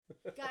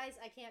Guys,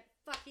 I can't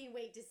fucking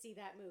wait to see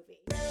that movie.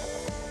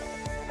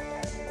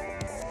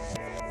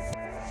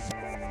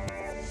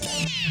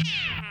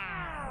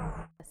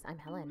 I'm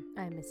Helen.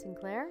 I'm Miss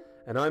Sinclair.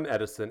 And I'm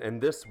Edison,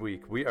 and this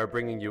week we are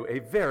bringing you a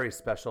very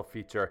special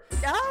feature.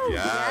 Oh,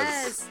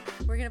 Yes.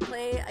 We're going to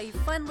play a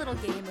fun little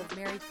game of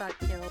Marry, Fuck,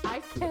 Kill.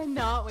 I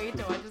cannot wait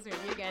to watch this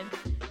movie again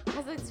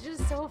because it's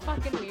just so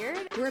fucking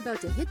weird. We're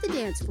about to hit the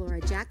dance floor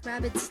at Jack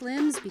Rabbit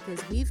Slim's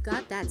because we've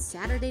got that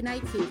Saturday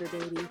night fever,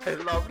 baby. I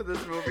loved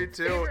this movie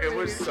too. It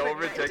was so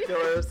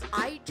ridiculous.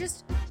 I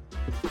just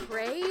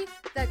pray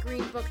that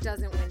Green Book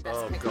doesn't win Best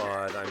Oh Picture.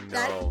 God, I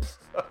know.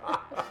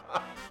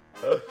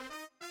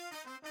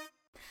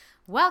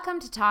 Welcome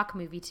to Talk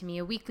Movie to Me,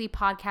 a weekly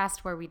podcast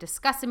where we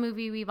discuss a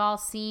movie we've all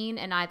seen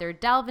and either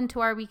delve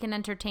into our weekend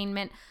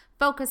entertainment,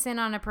 focus in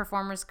on a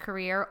performer's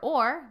career,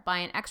 or buy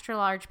an extra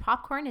large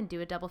popcorn and do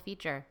a double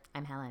feature.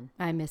 I'm Helen.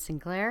 I'm Miss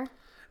Sinclair.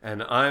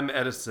 And I'm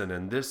Edison,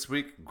 and this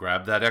week,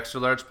 grab that extra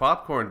large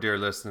popcorn, dear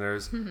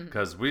listeners,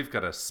 because we've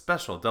got a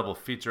special double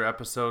feature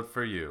episode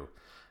for you.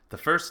 The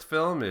first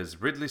film is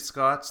Ridley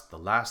Scott's The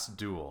Last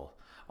Duel,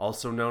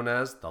 also known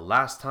as The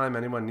Last Time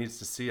Anyone Needs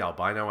to See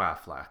Albino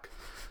Affleck.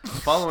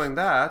 Following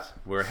that,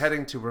 we're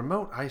heading to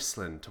remote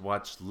Iceland to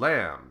watch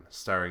Lamb,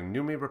 starring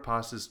Noomi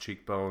Rapace's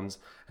cheekbones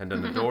and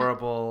an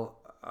adorable,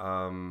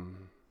 well,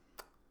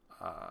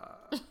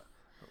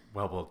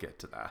 we'll get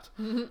to that.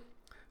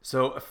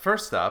 So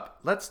first up,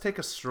 let's take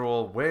a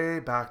stroll way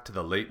back to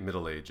the late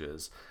Middle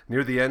Ages,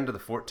 near the end of the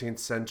 14th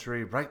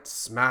century, right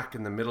smack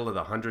in the middle of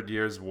the 100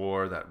 Years'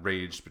 War that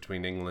raged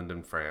between England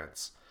and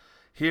France.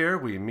 Here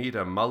we meet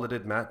a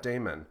mulleted Matt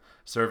Damon,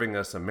 serving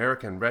us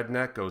American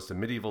redneck goes to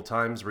medieval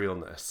times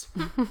realness.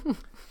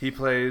 He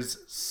plays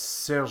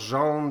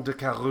Sergent de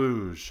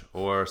Carouge,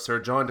 or Sir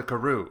John de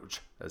Carouge,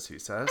 as he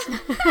says.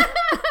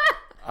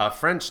 A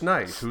French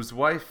knight whose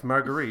wife,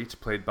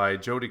 Marguerite, played by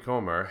Jodie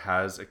Comer,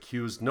 has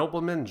accused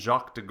nobleman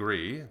Jacques de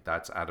Gris,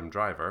 that's Adam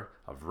Driver,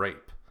 of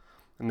rape.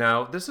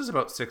 Now, this is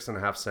about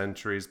 6.5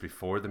 centuries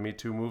before the Me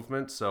Too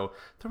movement, so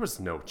there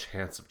was no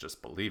chance of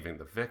just believing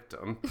the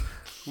victim.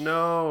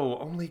 No,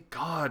 only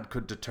God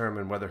could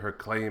determine whether her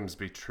claims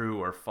be true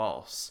or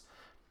false.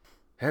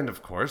 And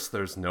of course,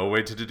 there's no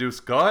way to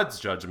deduce God's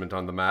judgment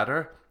on the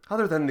matter,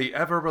 other than the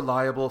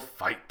ever-reliable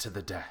fight to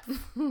the death.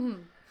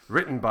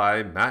 Written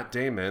by Matt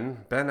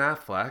Damon, Ben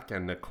Affleck,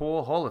 and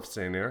Nicole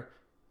Holofcener,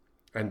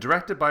 and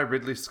directed by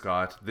Ridley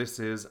Scott, this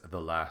is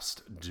The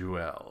Last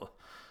Duel.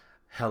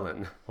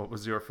 Helen, what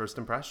was your first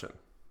impression?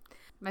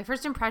 My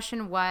first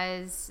impression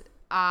was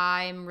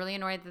I'm really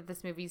annoyed that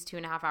this movie's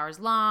 2.5 hours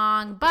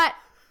long, but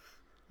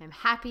I'm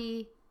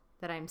happy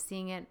that I'm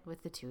seeing it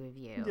with the two of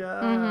you.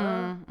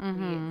 Yeah.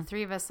 The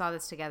three of us saw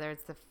this together.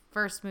 It's the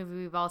first movie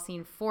we've all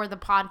seen for the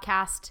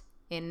podcast,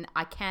 and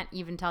I can't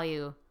even tell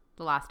you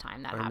the last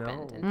time that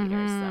happened in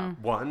theaters. So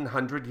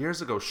 100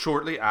 years ago,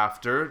 shortly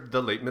after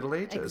the late Middle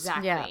Ages.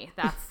 exactly, Yeah.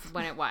 That's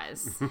when it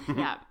was.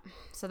 Yeah.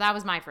 So that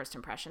was my first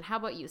impression. How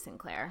about you,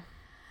 Sinclair?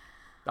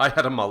 I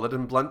had a mullet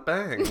and blunt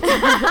bang.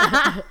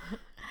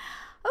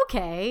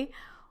 Okay.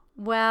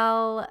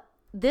 Well,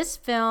 this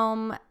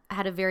film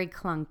had a very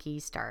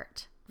clunky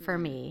start for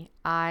me.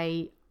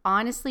 I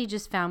honestly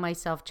just found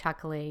myself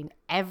chuckling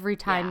every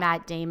time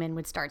Matt Damon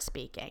would start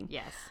speaking.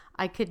 Yes.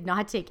 I could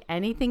not take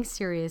anything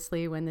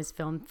seriously when this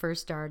film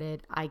first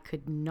started. I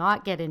could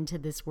not get into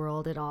this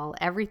world at all.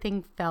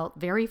 Everything felt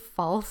very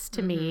false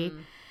to me.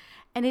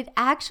 And it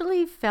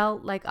actually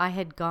felt like I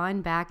had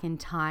gone back in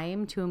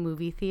time to a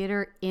movie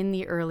theater in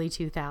the early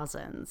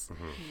 2000s.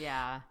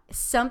 Yeah.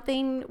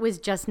 Something was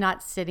just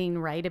not sitting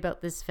right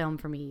about this film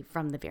for me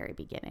from the very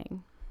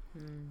beginning.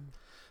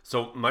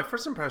 So my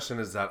first impression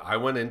is that I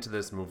went into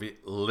this movie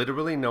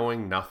literally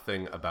knowing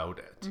nothing about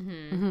it.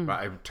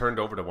 I turned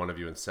over to one of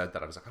you and said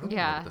that. I was like, I don't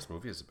know what this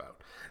movie is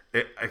about.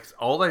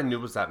 All I knew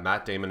was that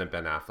Matt Damon and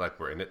Ben Affleck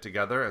were in it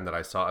together, and that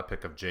I saw a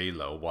pic of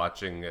J-Lo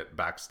watching it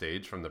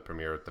backstage from the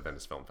premiere at the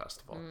Venice Film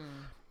Festival.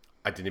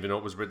 I didn't even know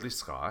it was Ridley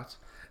Scott,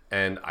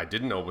 and I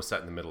didn't know it was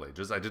set in the Middle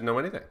Ages. I didn't know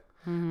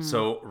anything.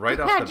 So right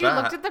off the Had you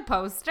bat... looked at the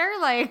poster?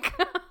 Like...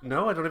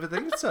 No, I don't even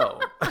think so.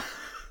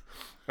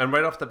 And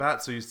right off the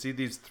bat, so you see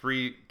these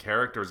three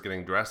characters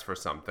getting dressed for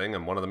something,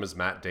 and one of them is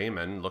Matt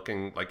Damon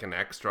looking like an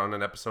extra on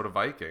an episode of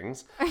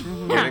Vikings,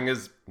 getting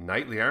his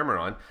knightly armor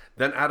on.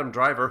 Then Adam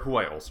Driver, who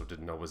I also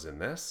didn't know was in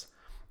this.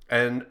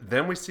 And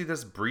then we see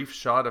this brief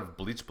shot of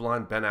bleach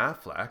blonde Ben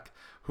Affleck,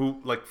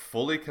 who like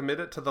fully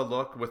committed to the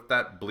look with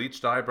that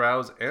bleached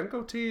eyebrows and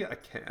goatee. I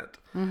can't.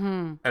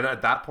 And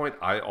at that point,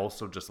 I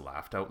also just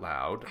laughed out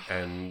loud.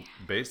 And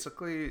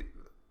basically,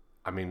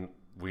 I mean,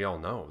 we all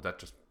know that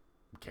just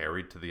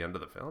carried to the end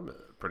of the film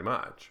pretty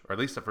much, or at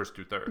least the first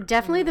 2/3.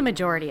 Definitely the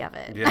majority of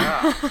it.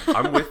 Yeah,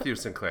 I'm with you,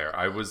 Sinclair.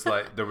 I was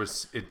like,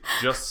 it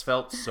just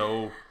felt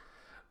so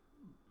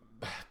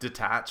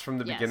detached from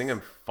the beginning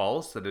and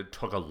false that it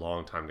took a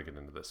long time to get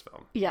into this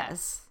film.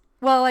 Yes.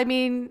 Well, I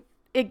mean,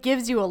 it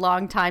gives you a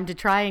long time to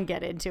try and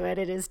get into it.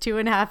 It is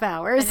 2.5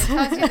 hours. And it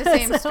tells you the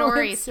same So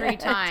story it's 3 sad.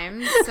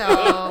 times.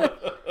 So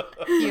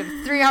You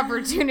have 3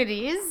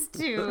 opportunities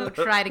to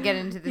try to get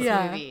into this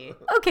movie.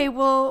 Okay,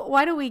 well,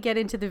 why don't we get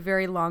into the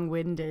very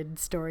long-winded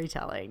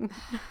storytelling?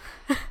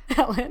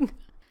 Helen.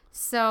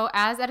 So,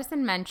 as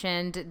Edison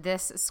mentioned,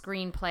 this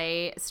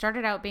screenplay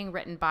started out being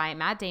written by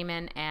Matt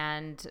Damon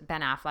and Ben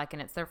Affleck,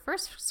 and it's their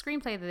first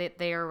screenplay that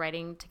they are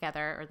writing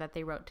together, or that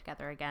they wrote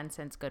together again,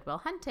 since Good Will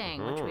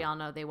Hunting, which we all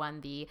know they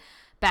won the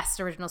Best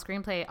Original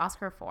Screenplay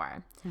Oscar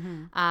for.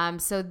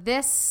 So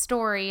this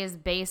story is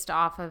based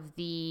off of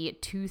the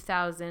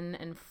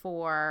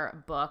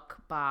 2004 book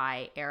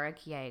by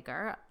Eric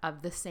Yeager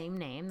of the same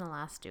name, The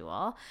Last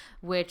Duel,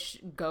 which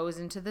goes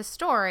into the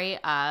story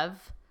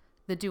of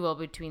the duel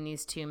between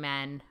these two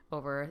men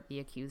over the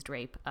accused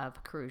rape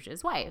of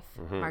Carouge's wife,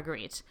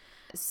 Marguerite.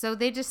 So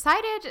they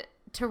decided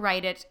to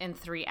write it in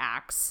 3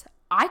 acts.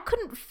 I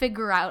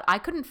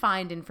couldn't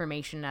find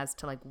information as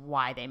to like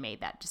why they made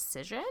that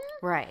decision.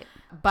 Right.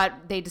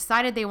 But they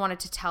decided they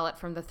wanted to tell it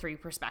from the 3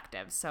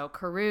 perspectives. So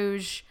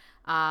Carouge,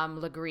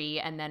 Legree,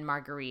 and then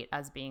Marguerite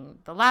as being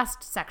the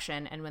last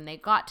section. And when they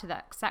got to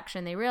that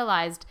section, they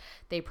realized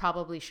they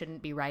probably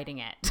shouldn't be writing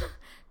it.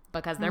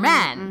 Because they're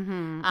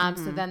men.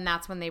 So then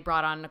that's when they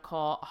brought on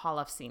Nicole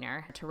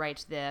Holofcener to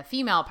write the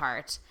female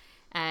part.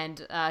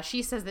 And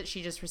she says that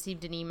she just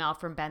received an email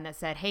from Ben that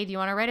said, hey, do you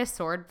want to write a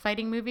sword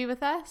fighting movie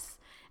with us?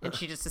 And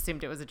she just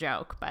assumed it was a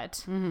joke,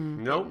 but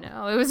Nope.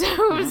 no, it was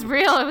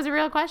real. It was a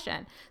real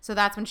question. So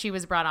that's when she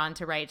was brought on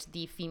to write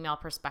the female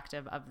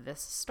perspective of this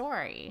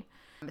story.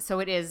 So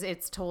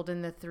it's told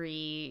in the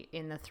three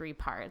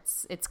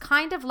parts. It's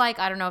kind of like,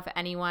 I don't know if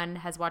anyone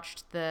has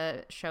watched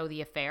the show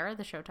The Affair,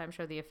 the Showtime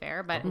show The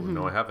Affair, but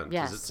No, I haven't.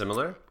 Yes. Is it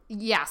similar?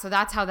 yeah, so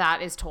that's how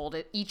that is told.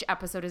 Each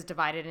episode is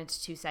divided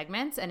into 2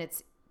 segments, and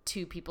it's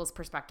 2 people's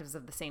perspectives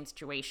of the same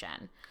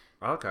situation.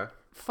 Okay.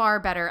 Far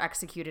better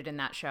executed in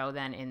that show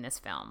than in this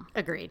film.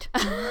 Agreed.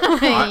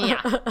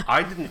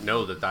 I didn't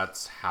know that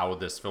that's how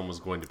this film was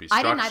going to be I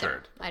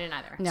structured. didn't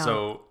either. No.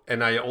 So,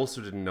 and I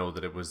also didn't know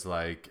that it was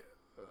like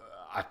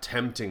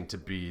attempting to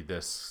be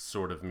this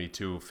sort of Me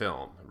Too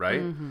film,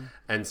 right?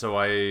 And so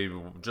I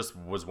just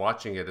was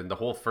watching it, and the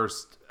whole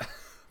first,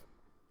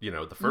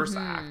 the first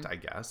act, I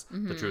guess,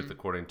 The Truth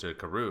According to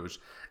Carouge,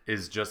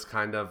 is just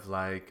kind of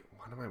like,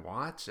 what am I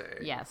watching?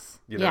 Yes.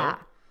 You know?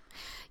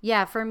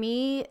 Yeah, for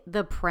me,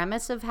 the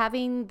premise of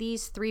having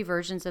these 3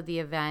 versions of the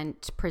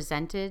event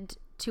presented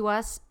to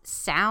us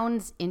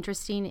sounds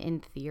interesting in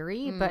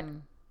theory, but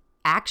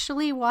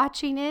actually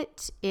watching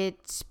it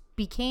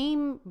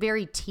became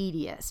very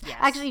tedious. Yes.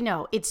 Actually,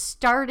 no, it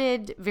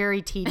started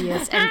very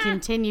tedious and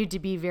continued to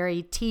be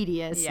very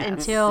tedious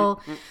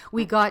until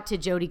we got to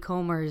Jodie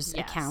Comer's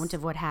account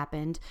of what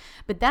happened.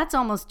 But that's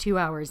almost 2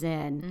 hours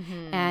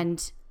in.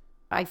 And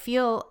I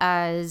feel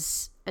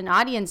as an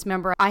audience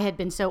member, I had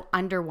been so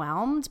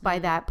underwhelmed by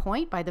that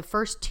point, by the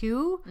first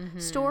 2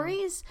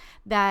 stories,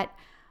 that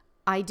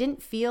I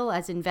didn't feel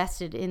as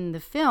invested in the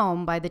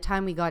film by the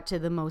time we got to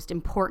the most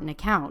important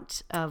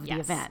account of the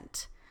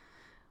event.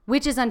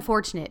 Which is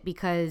unfortunate,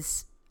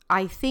 because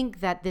I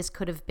think that this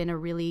could have been a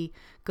really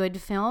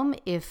good film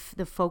if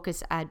the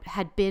focus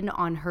had been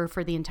on her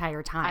for the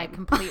entire time. I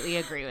completely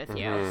agree with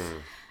you.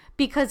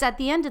 Because at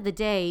the end of the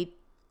day,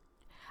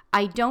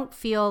 I don't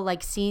feel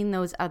like seeing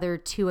those other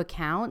 2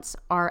 accounts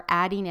are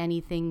adding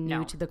anything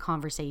new to the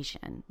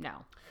conversation.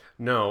 No.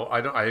 No, I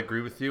don't. I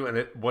agree with you, and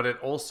it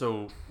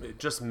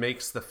just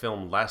makes the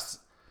film less.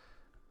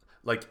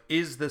 Like,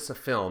 is this a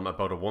film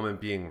about a woman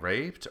being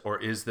raped, or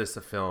is this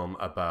a film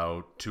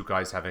about 2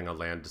 guys having a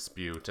land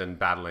dispute and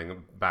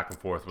battling back and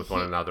forth with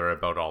one another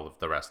about all of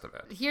the rest of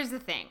it? Here's the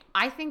thing.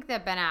 I think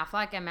that Ben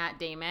Affleck and Matt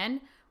Damon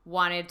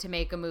wanted to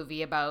make a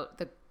movie about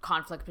the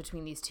conflict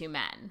between these 2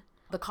 men.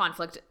 The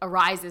conflict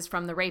arises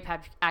from the rape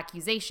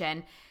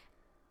accusation,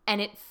 and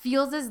it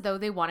feels as though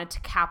they wanted to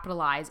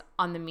capitalize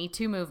on the Me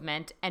Too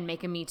movement and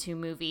make a Me Too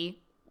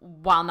movie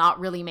while not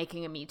really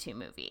making a Me Too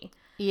movie.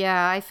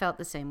 Yeah, I felt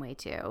the same way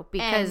too,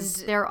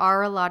 because there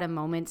are a lot of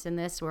moments in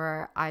this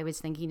where I was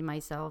thinking to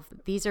myself,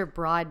 these are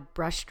broad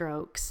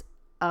brushstrokes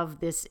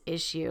of this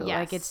issue. Yes.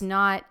 Like, it's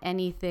not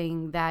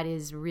anything that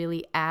is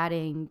really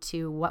adding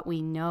to what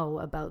we know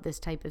about this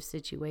type of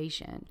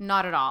situation.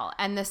 Not at all.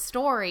 And the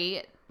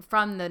story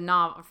from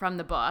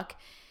the book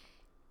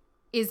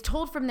is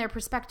told from their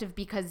perspective,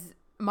 because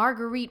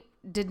Marguerite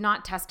did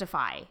not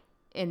testify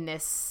in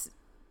this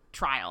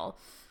trial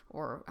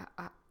or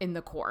in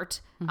the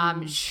court.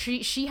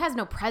 She has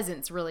no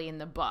presence really in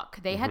the book.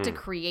 They had to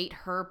create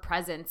her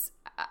presence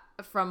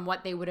from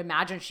what they would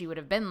imagine she would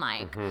have been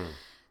like.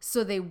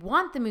 So they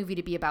want the movie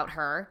to be about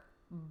her,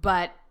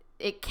 but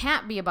it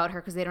can't be about her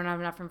because they don't have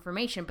enough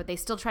information, but they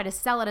still try to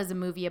sell it as a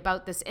movie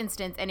about this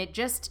instance, and it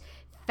just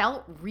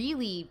felt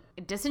really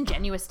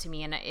disingenuous to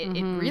me, and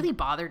it really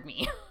bothered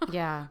me.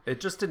 Yeah.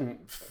 It just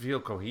didn't feel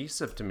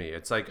cohesive to me.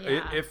 It's like,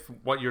 if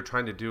what you're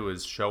trying to do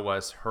is show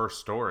us her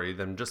story,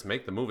 then just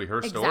make the movie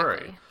her story.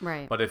 Exactly.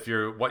 Right. But if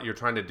what you're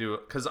trying to do,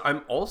 because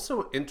I'm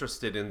also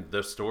interested in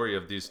the story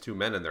of these 2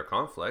 men and their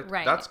conflict.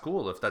 Right. That's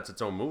cool. If that's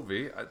its own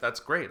movie, that's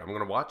great. I'm going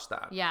to watch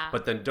that. Yeah.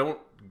 But then don't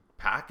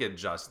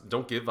package us.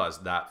 Don't give us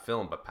that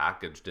film, but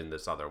packaged in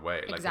this other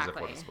way, like as if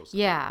Exactly. what it's supposed to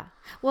Yeah.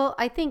 Well,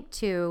 I think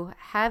too,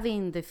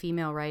 having the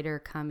female writer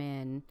come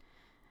in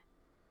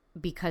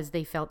because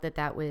they felt that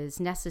that was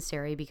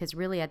necessary, because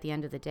really at the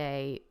end of the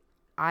day,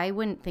 I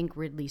wouldn't think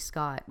Ridley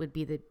Scott would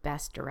be the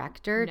best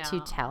director to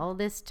No. tell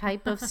this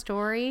type of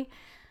story.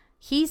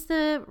 He's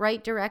the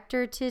right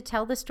director to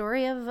tell the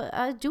story of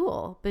a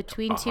duel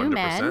between two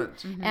men.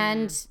 100%.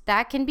 And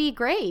that can be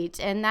great.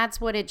 And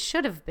that's what it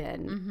should have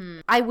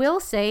been. I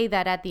will say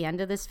that at the end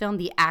of this film,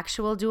 the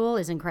actual duel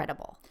is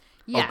incredible.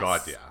 Yes,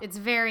 God, yeah. It's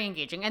very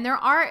engaging. And there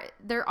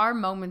are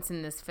moments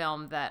in this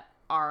film that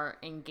are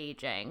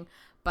engaging,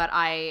 but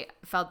I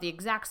felt the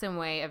exact same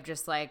way of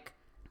just like,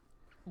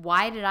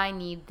 why did I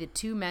need the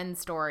two men's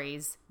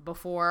stories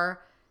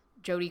before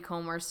Jodie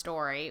Comer's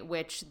story,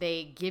 which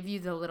they give you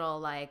the little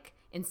like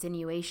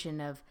insinuation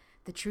of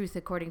the truth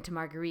according to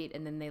Marguerite,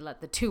 and then they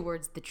let the two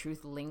words "the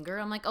truth" linger.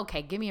 I'm like,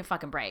 okay, give me a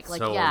fucking break. Like,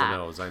 so yeah. on the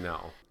nose, I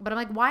know. But I'm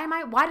like,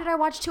 why did I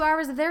watch 2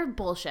 hours of their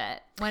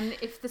bullshit when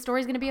if the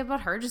story's gonna be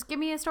about her, just give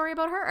me a story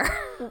about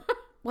her.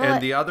 Well,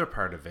 And the other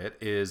part of it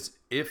is,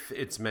 if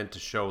it's meant to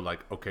show like,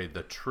 okay,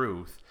 the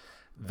truth,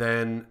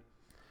 then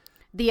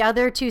the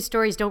other two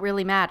stories don't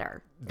really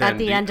matter at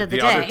the end of the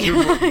other day.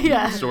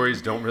 two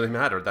stories don't really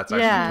matter. That's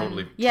actually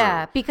totally true.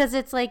 Yeah, because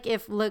it's like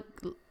if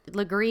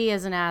Legree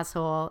is an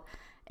asshole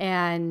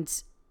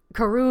and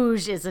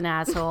Carouge is an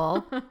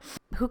asshole,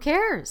 who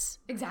cares?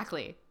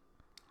 Exactly.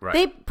 Right.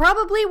 They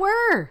probably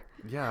were.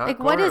 Yeah. Like,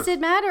 of what does course. it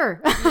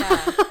matter?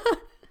 Yeah.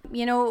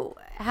 You know,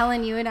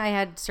 Helen, you and I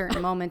had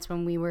certain moments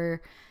when we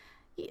were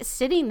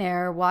sitting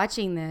there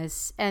watching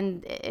this,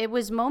 and it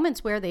was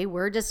moments where they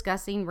were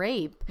discussing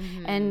rape,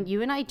 and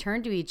you and I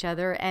turned to each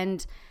other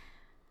and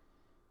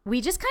we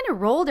just kind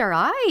of rolled our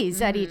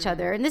eyes at each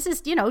other. And this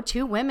is, you know,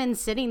 two women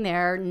sitting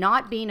there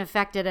not being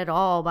affected at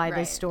all by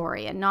Right. this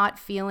story and not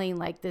feeling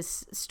like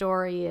this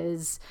story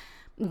is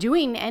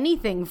doing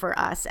anything for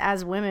us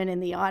as women in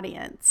the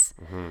audience.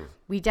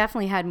 We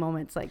definitely had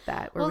moments like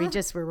that where Well, we the-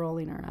 just were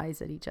rolling our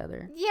eyes at each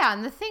other. Yeah,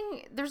 and the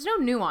thing, there's no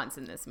nuance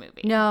in this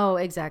movie. No,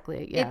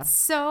 exactly. Yeah. It's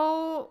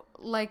so,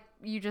 like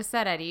you just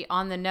said, Eddie,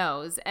 on the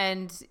nose.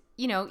 And,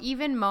 you know,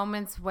 even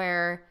moments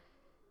where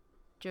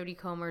Jodie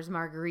Comer's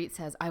Marguerite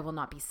says, "I will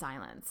not be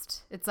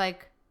silenced." It's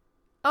like,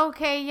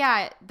 okay,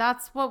 yeah,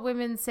 that's what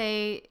women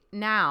say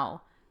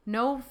now.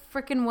 No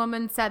freaking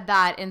woman said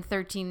that in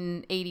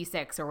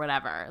 1386 or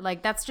whatever.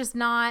 Like, that's just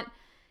not...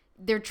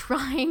 They're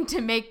trying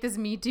to make this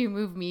Me Too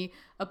movement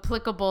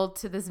applicable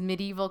to this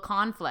medieval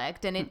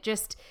conflict, and it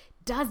just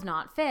does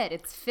not fit.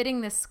 It's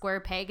fitting this square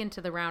peg into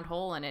the round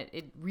hole, and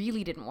it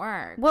really didn't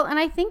work. Well, and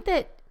I think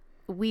that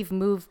we've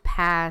moved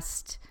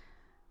past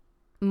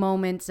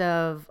moments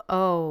of,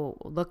 oh,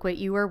 look what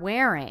you were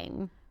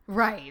wearing.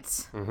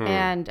 Right.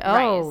 And,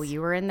 oh, Right. you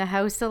were in the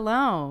house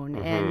alone.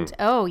 And,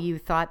 oh, you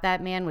thought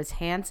that man was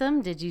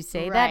handsome. Did you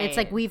say that? It's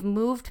like Right. we've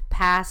moved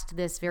past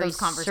this very Those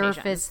conversations.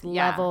 surface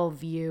Yeah. level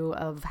view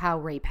of how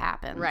rape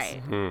happens.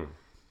 Right.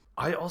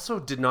 I also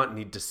did not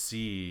need to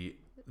see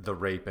the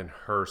rape in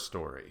her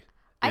story.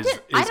 I Is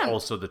don't-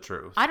 also the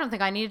truth. I don't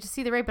think I needed to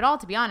see the rape at all,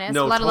 to be honest,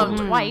 No, let alone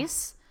totally.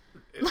 twice.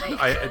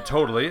 I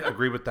totally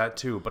agree with that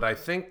too, but I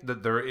think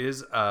that there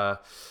is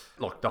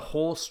look, the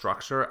whole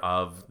structure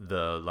of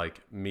the like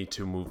Me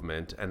Too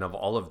movement and of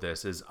all of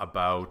this is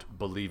about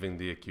believing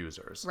the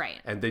accusers. Right.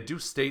 And they do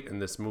state in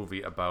this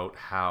movie about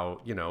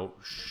how, you know,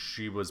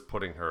 she was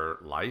putting her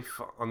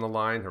life on the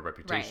line, her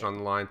reputation Right. on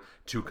the line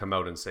to come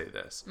out and say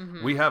this.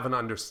 We have an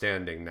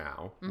understanding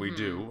now, we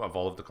do, of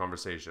all of the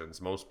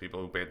conversations, most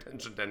people who pay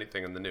attention to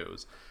anything in the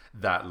news,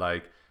 that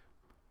like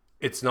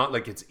it's not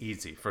like it's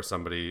easy for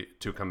somebody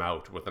to come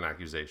out with an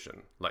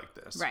accusation like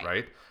this, Right.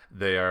 right?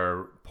 They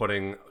are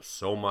putting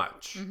so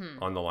much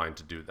on the line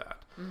to do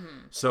that.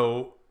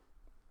 So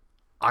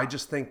I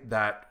just think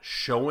that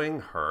showing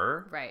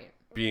her Right.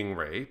 being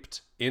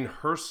raped in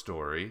her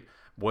story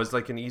was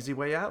like an easy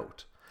way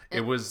out.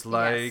 It was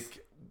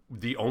like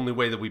the only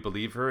way that we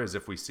believe her is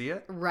if we see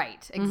it.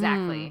 Right.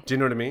 Exactly. Do you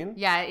know what I mean?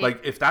 Yeah, like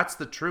if that's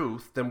the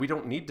truth, then we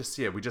don't need to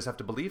see it. We just have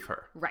to believe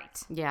her.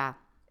 Right. Yeah.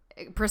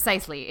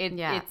 Precisely.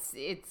 Yeah.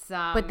 It's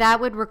But that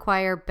would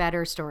require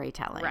better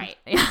storytelling. right.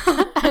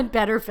 And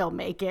better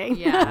filmmaking.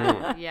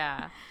 Yeah.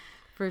 Yeah.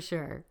 For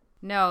sure.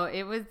 No,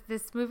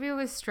 this movie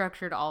was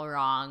structured all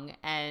wrong,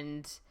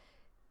 and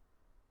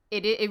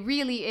it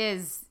really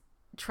is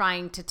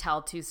trying to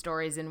tell two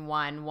stories in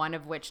one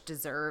of which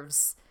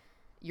deserves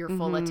your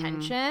full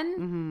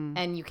attention,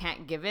 and you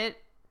can't give it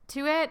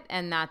to it,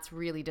 and that's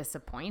really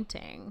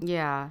disappointing.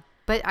 Yeah.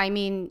 But I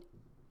mean,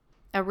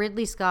 a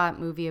Ridley Scott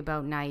movie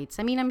about knights.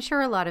 I mean, I'm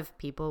sure a lot of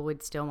people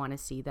would still want to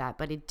see that,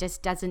 but it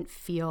just doesn't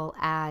feel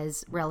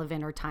as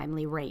relevant or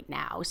timely right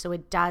now. So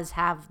it does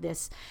have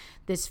this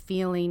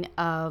feeling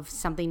of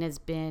something has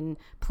been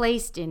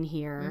placed in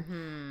here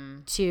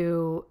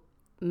to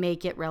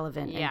make it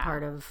relevant and Yeah.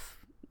 part of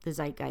the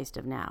zeitgeist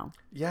of now.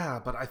 Yeah,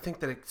 but I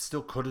think that it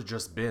still could have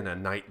just been a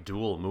night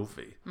duel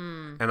movie.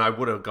 And I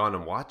would have gone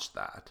and watched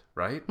that,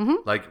 right?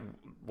 Like,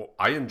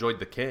 I enjoyed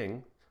The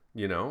King,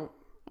 you know?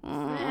 but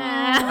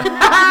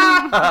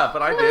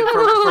I did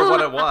for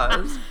what it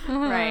was.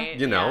 Right.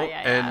 You know,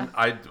 Yeah. and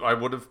I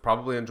would have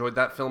probably enjoyed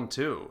that film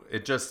too.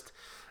 It just,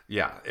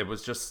 it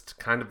was just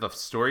kind of the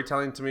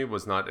storytelling to me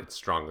was not its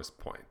strongest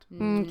point.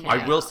 Okay.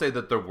 I will say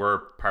that there were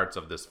parts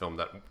of this film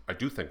that I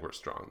do think were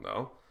strong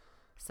though.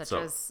 Such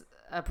as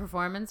a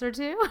performance or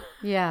two.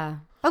 Yeah.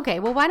 Okay,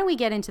 well, why don't we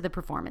get into the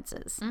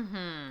performances?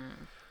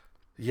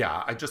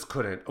 Yeah, I just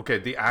couldn't. Okay,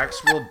 the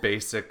actual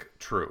basic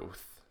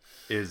truth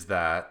is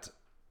that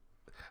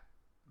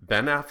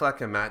Ben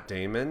Affleck and Matt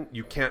Damon,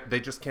 they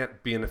just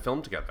can't be in a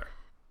film together.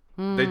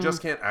 They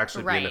just can't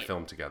actually be in a Right.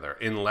 film together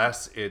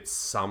unless it's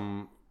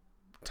some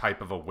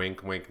type of a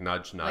wink,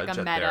 nudge Like a at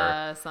meta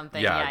their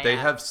something. Yeah, they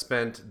have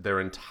spent their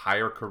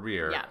entire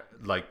career Yeah.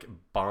 like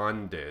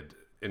bonded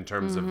in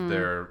terms of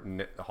their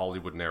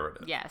Hollywood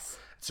narrative. Yes.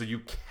 So you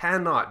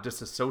cannot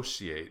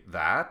disassociate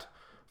that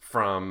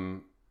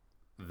from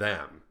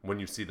them when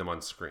you see them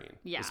on screen.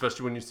 Yeah.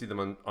 Especially when you see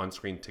them on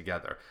screen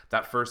together.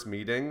 That first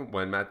meeting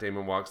when Matt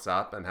Damon walks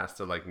up and has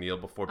to like kneel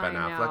before Ben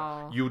I Affleck,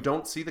 know. you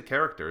don't see the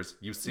characters.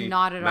 You see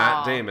Not at Matt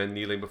all. Damon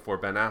kneeling before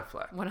Ben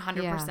Affleck. 100%.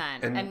 Yeah.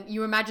 And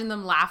you imagine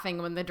them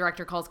laughing when the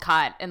director calls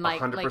cut and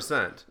like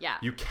 100%. yeah.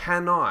 You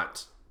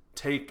cannot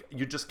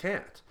you just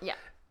can't. Yeah.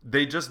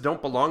 They just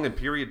don't belong in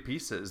period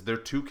pieces. They're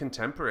too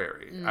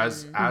contemporary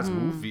as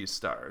movie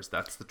stars.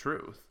 That's the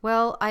truth.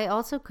 Well, I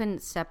also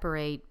couldn't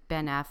separate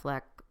Ben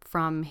Affleck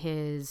from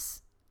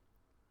his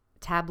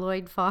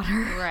tabloid fodder.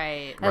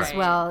 Right. as right.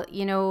 well.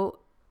 You know,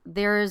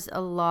 there's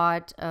a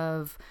lot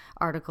of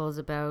articles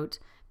about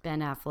Ben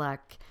Affleck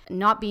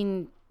not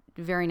being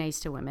very nice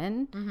to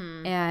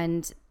women.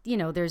 And, you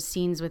know, there's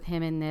scenes with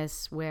him in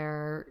this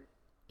where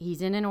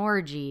he's in an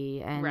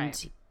orgy and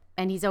Right.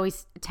 and he's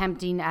always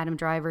tempting Adam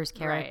Driver's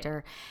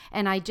character.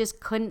 And I just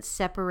couldn't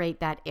separate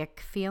that ick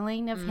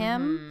feeling of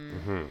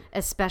him,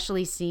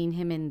 especially seeing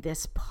him in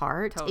this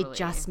part. Totally. It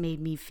just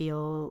made me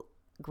feel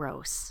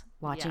gross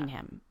watching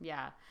him.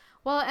 Yeah.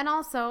 Well, and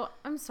also,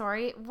 I'm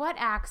sorry, what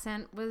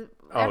accent was...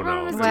 Oh, everyone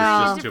no, was there's doing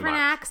just a too different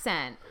much.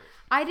 accent.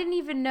 I didn't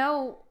even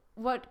know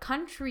what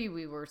country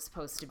we were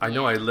supposed to be I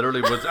know. in. I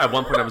literally was at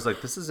one point. I was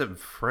like, "This isn't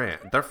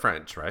France. They're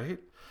French, right?"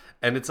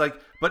 And it's like,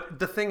 but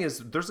the thing is,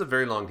 there's a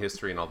very long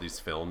history in all these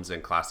films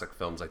and classic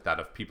films like that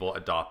of people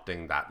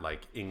adopting that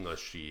like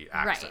Englishy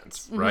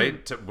accents,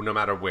 right? To, no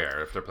matter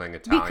where, if they're playing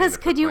Italian. Because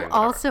if could they're you playing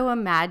whatever. also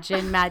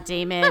imagine Matt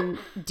Damon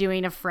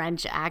doing a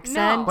French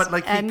accent? But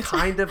like and he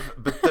kind of,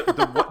 but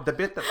the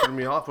bit that threw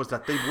me off was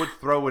that they would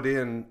throw it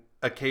in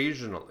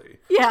occasionally.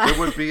 Yeah. There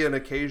would be an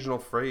occasional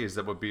phrase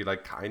that would be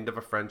like kind of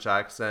a French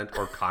accent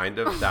or kind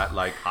of that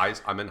like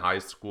I'm in high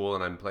school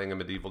and I'm playing a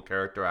medieval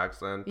character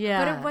accent.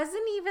 yeah. But it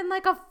wasn't even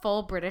like a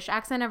full British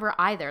accent ever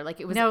either. Like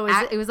it was no,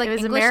 it was like it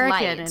was English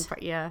American.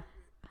 light. Yeah.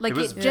 Like It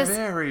was just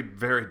very,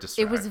 very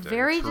distracting. it was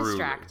very truly.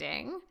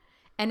 distracting.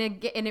 And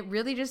it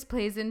really just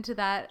plays into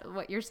that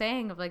what you're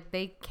saying of like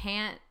they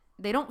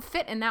don't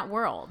fit in that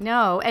world.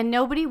 No, and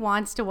nobody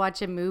wants to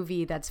watch a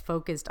movie that's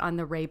focused on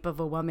the rape of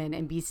a woman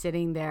and be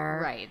sitting there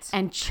Right.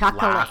 and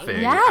chuckling.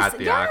 Laughing Yes, at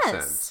the yes.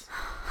 accents.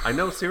 I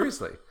know,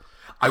 seriously.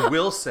 I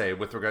will say,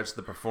 with regards to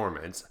the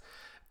performance,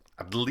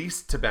 at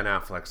least to Ben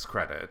Affleck's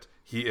credit,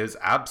 he is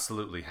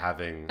absolutely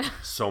having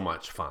so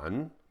much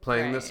fun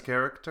playing this Right.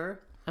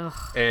 character.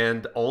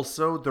 And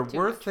also, there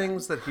were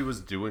things that he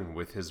was doing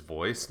with his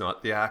voice,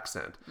 not the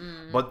accent.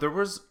 But there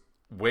was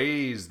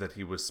ways that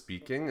he was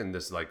speaking in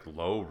this like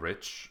low,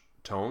 rich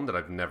tone that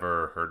I've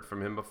never heard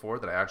from him before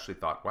that I actually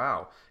thought,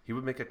 wow, he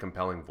would make a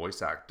compelling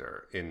voice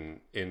actor in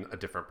a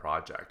different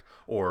project.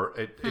 Or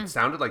it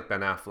sounded like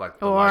Ben Affleck.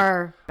 But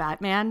Or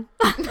Batman.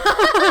 no,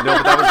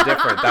 but that was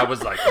different. That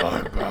was like,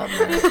 oh,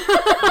 Batman,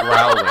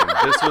 growling.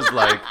 This was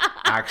like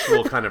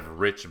actual kind of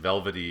rich,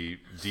 velvety,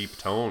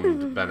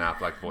 deep-toned Ben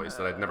Affleck voice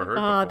that I'd never heard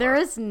before. Oh, there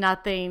is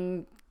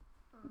nothing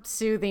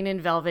soothing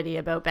and velvety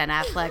about Ben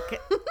Affleck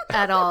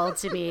at all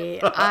to me.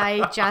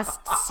 I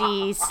just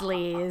see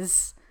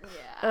sleaze.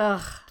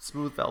 Ugh.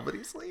 Smooth,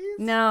 velvety sleeves?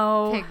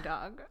 No.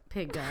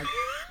 Pig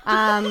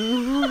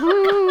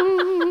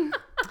dog.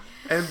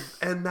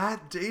 And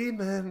Matt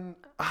Damon,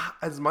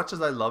 as much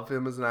as I love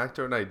him as an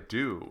actor, and I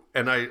do,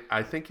 and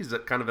I think he's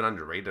kind of an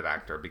underrated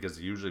actor because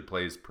he usually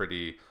plays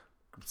pretty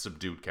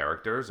subdued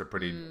characters or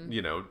pretty,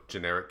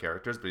 generic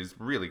characters, but he's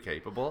really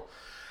capable.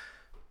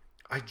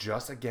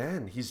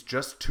 He's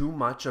just too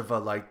much of a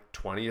like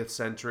 20th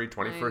century,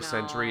 21st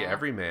century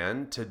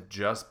everyman to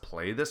just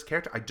play this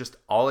character.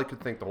 All I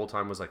could think the whole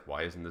time was like,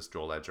 why isn't this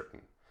Joel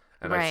Edgerton?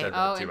 And I Right. said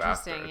Oh, that too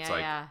after. interesting. It's Yeah,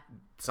 like yeah.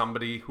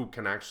 somebody who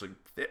can actually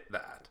fit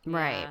that.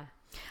 Right. Yeah.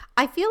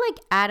 I feel like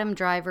Adam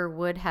Driver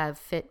would have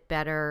fit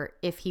better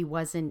if he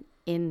wasn't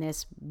in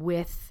this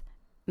with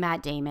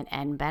Matt Damon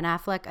and Ben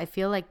Affleck. I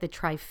feel like the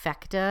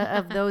trifecta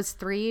of those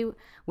three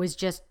was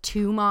just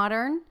too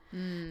modern.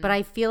 But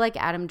I feel like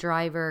Adam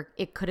Driver,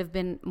 it could have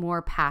been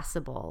more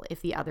passable if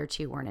the other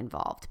two weren't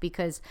involved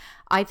because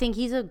I think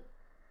he's a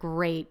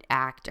great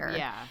actor.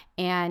 Yeah.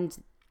 And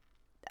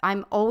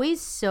I'm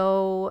always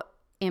so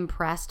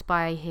impressed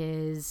by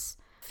his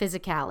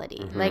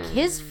physicality. Like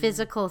his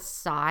physical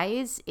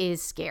size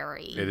is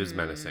scary. It is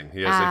menacing.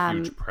 He has a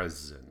huge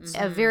presence.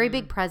 A very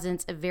big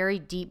presence, a very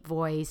deep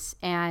voice.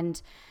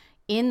 And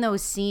in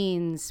those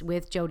scenes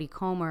with Jodie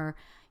Comer,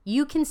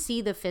 you can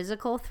see the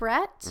physical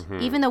threat,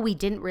 even though we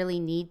didn't really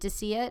need to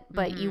see it.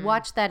 But you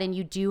watch that and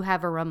you do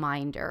have a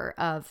reminder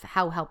of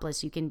how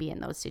helpless you can be in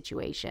those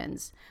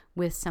situations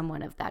with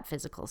someone of that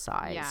physical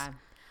size. Yeah.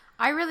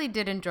 I really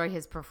did enjoy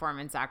his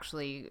performance,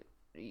 actually.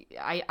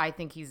 I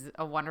think he's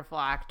a wonderful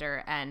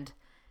actor. And,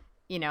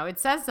 you know, it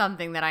says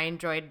something that I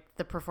enjoyed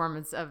the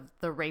performance of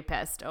the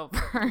rapist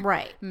over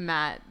Right.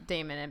 Matt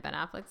Damon and Ben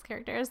Affleck's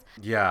characters.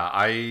 Yeah,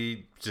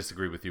 I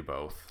disagree with you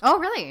both. Oh,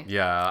 really?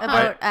 Yeah.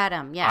 About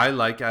Adam, yeah. I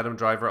like Adam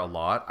Driver a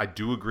lot. I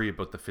do agree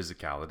about the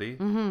physicality,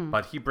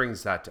 but he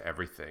brings that to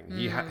everything.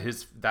 He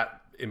his that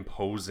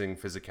imposing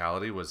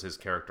physicality was his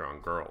character on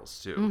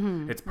Girls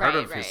too. It's part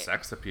of his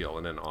sex appeal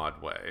in an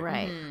odd way.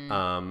 Right.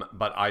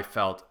 But I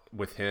felt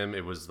with him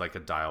it was like a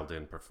dialed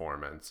in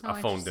performance, a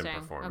phoned in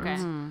interesting.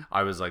 performance. Okay.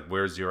 I was like,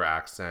 where's your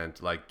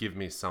accent? Like, give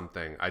me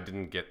something. I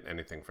didn't get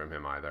anything from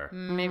him either.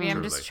 Maybe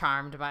I'm just Truly.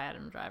 charmed by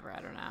Adam Driver. I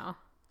don't know.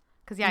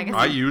 Because, yeah, I guess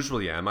I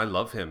usually am. I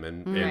love him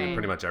in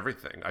pretty much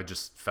everything. I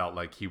just felt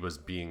like he was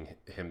being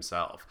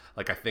himself.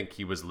 Like, I think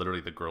he was literally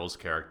the girl's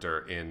character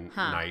in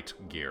Night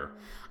Gear.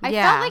 I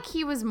Yeah. felt like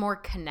he was more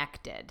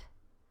connected.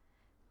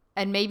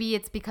 And maybe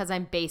it's because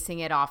I'm basing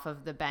it off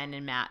of the Ben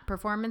and Matt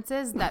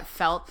performances that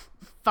felt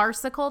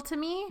farcical to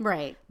me.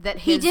 Right. That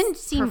He his didn't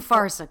seem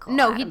farcical,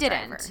 No, he Adam didn't.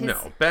 Driver. His-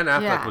 No, Ben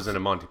Affleck Yeah. was in a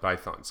Monty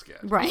Python skit.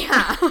 Right.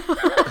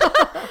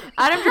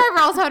 Adam Driver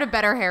also had a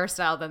better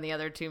hairstyle than the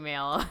other two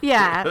male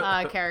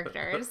Yeah.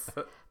 characters.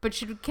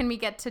 But can we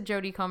get to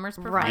Jodie Comer's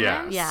performance? Right.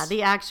 Yes. Yeah,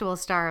 the actual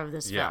star of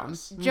this film.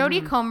 Yes.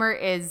 Jodie Comer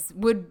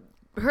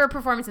her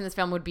performance in this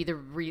film would be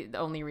the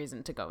only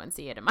reason to go and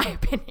see it, in my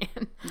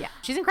opinion. Yeah.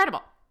 She's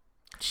incredible.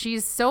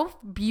 She's so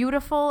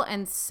beautiful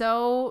and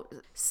so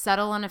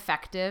subtle and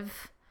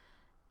effective.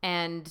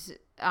 And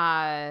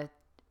I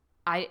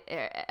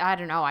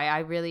don't know. I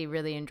really,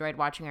 really enjoyed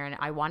watching her, and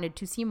I wanted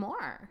to see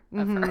more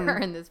of her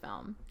in this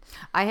film.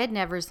 I had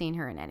never seen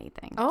her in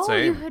anything. Oh,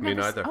 Same. you had Me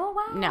never neither. Oh,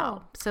 wow.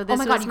 No. So Oh this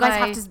my God, was you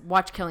guys have to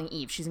watch Killing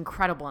Eve. She's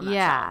incredible in that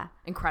Yeah. show.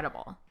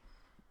 Incredible.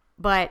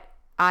 But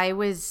I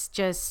was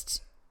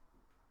just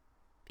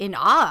in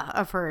awe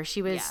of her.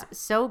 She was Yeah.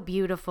 so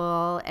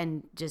beautiful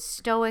and just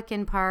stoic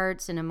in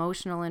parts and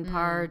emotional in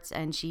parts,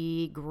 and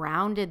she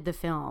grounded the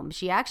film.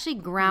 She actually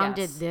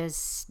grounded Yes.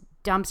 this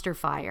dumpster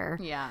fire,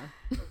 Yeah.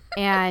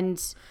 and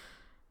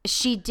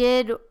she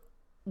did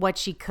what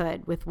she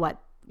could with what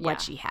Yeah.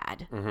 she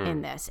had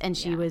in this, and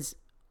she was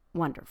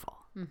wonderful.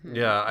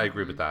 Yeah, I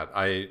agree with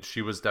that.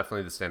 She was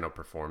definitely the standout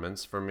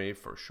performance for me,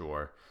 for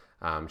sure.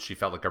 She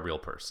felt like a real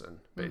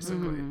person,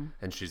 basically.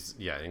 And she's,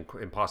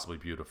 impossibly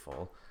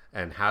beautiful.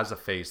 And has a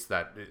face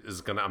that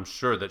is I'm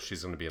sure that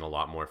she's gonna be in a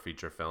lot more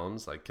feature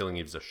films. Like Killing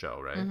Eve's a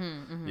show, right?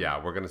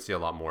 Yeah, we're gonna see a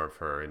lot more of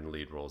her in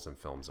lead roles in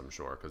films, I'm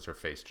sure, because her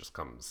face just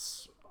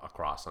comes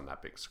across on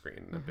that big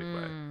screen in a big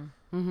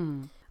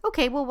way.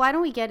 Okay, well, why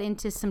don't we get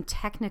into some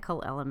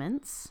technical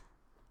elements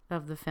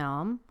of the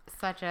film?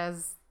 Such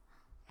as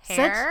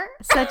hair.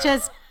 Such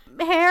as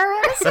hair,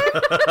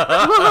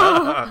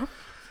 Edison?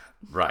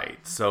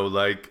 Right. So,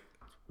 like,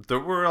 there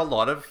were a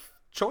lot of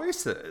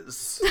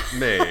choices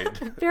made.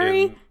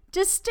 Very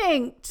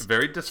distinct.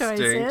 Very distinct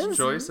choices.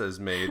 choices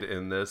made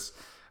in this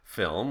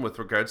film with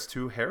regards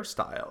to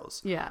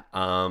hairstyles. Yeah.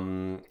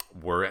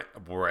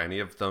 Were any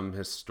of them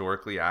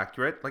historically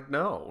accurate? Like,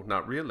 no,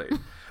 not really.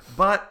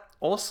 But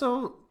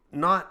also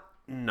not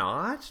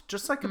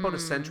just like about a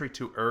century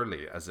too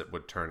early, as it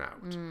would turn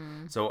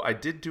out. So I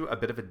did do a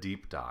bit of a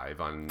deep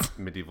dive on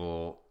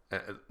medieval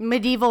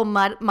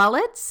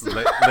Mullets?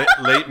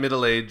 late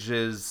Middle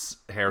Ages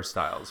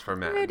hairstyles for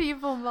men.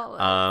 Medieval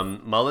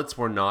mullet. Mullets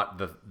were not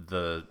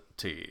the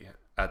tea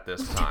at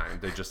this time.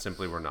 They just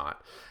simply were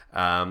not.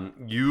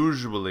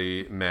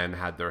 Usually men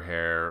had their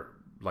hair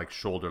like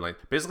shoulder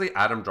length. Basically,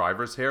 Adam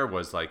Driver's hair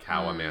was like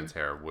how a man's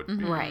hair would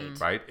be,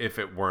 right? If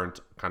it weren't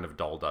kind of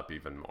dolled up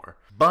even more.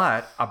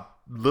 But a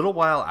little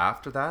while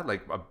after that,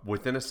 like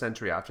within a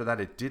century after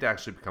that, it did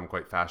actually become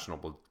quite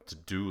fashionable to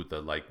do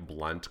the like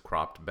blunt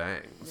cropped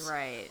bangs,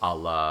 Right. a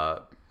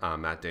la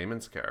Matt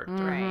Damon's character.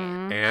 Right.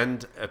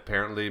 And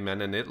apparently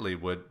men in Italy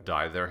would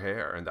dye their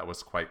hair, and that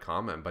was quite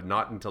common, but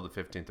not until the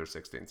 15th or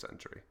 16th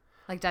century.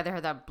 Like dye their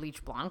hair that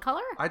bleach blonde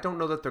color? I don't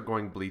know that they're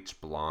going bleach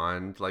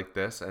blonde like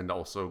this and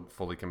also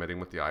fully committing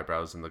with the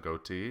eyebrows and the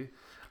goatee.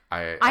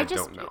 I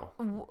don't know.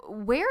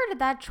 Where did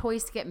that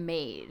choice get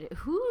made?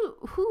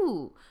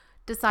 Who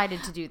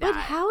decided to do that? But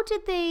how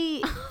did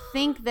they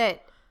think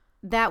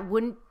that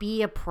wouldn't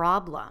be a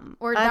problem?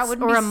 Or that would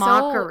be a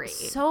mockery?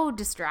 so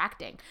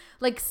distracting.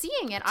 Like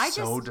seeing it,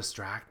 So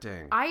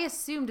distracting. I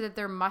assumed that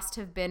there must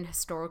have been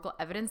historical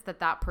evidence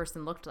that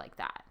person looked like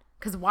that.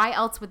 Because why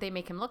else would they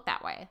make him look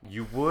that way?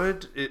 You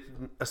would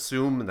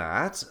assume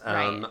that.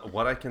 Right.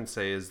 What I can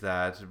say is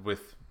that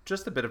with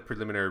just a bit of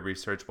preliminary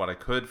research. What I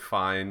could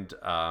find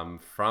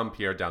from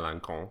Pierre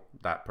Delancon,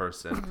 that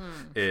person,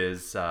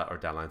 is, or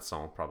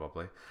Delancon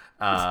probably.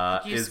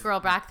 Did you scroll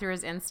back through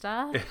his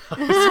Insta?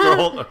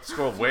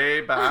 Scroll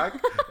way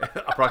back,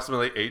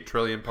 approximately 8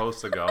 trillion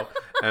posts ago,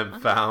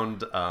 and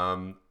found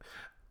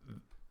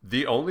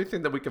the only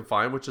thing that we can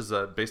find, which is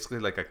basically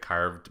like a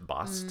carved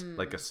bust,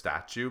 like a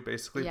statue,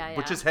 basically,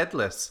 which is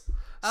headless.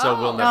 So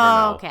we'll never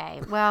know.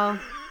 Okay, well...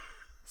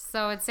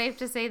 So it's safe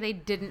to say they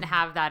didn't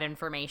have that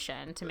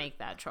information to make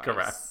that choice.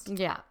 Correct.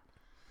 Yeah.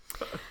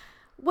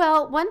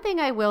 Well, one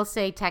thing I will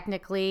say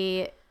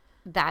technically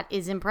that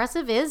is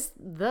impressive is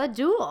the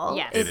duel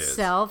Yes.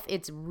 itself.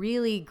 It's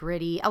really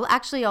gritty.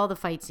 Actually, all the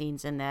fight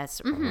scenes in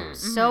this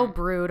so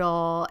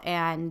brutal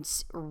and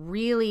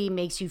really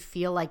makes you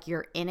feel like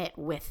you're in it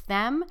with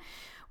them.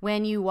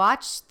 When you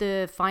watch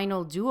the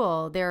final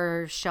duel,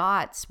 there are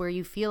shots where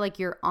you feel like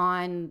you're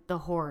on the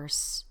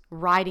horse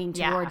riding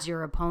towards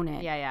your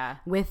opponent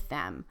with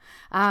them.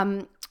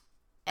 And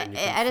you can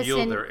Edison,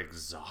 feel their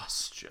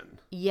exhaustion.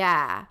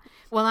 Yeah.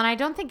 Well, and I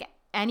don't think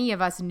any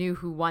of us knew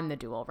who won the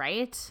duel,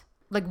 right?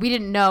 Like, we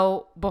didn't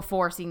know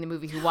before seeing the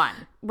movie who won.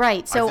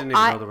 Right. So I didn't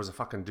even know there was a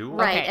fucking duel.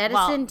 Right. Okay, Edison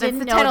well, that's didn't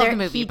the know title of there. the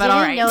movie, He but didn't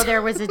all right. know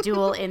there was a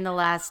duel in the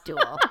last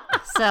duel.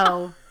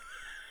 So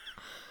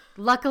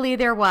luckily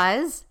there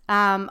was.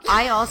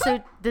 I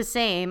also the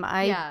same.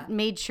 I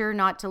made sure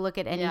not to look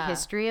at any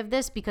history of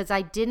this because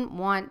I didn't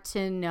want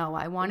to know.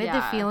 I wanted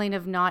the feeling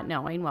of not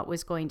knowing what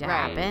was going to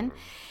happen.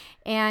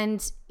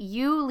 And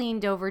you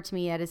leaned over to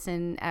me,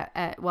 Edison,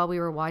 while we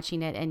were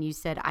watching it, and you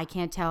said, "I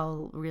can't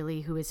tell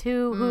really who is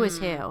who is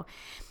who,"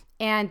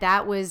 and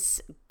that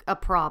was a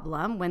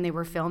problem when they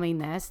were filming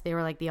this. They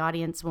were like, the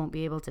audience won't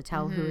be able to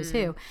tell who is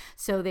who,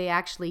 so they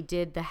actually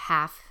did the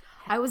half.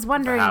 I was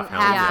wondering, half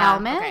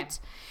helmet. Okay.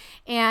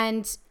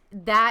 And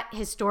that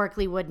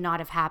historically would not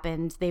have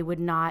happened. They would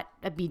not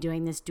be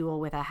doing this duel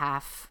with a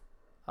half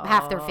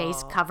their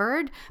face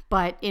covered.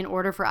 But in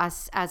order for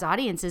us as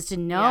audiences to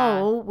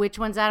know which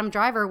one's Adam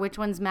Driver, which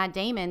one's Matt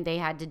Damon, they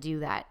had to do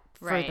that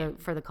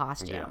for the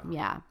costume.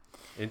 Yeah.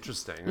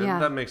 Interesting. Yeah.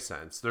 And that makes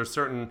sense. There's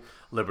certain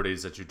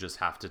liberties that you just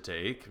have to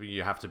take.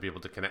 You have to be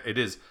able to connect. It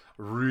is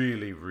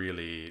really,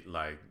 really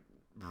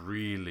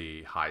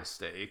really high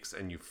stakes,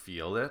 and you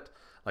feel it.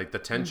 Like the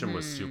tension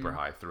was super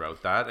high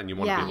throughout that, and you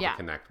want to be able to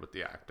connect with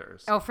the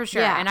actors. Oh, for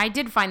sure. Yeah. And I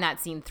did find that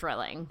scene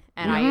thrilling.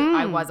 And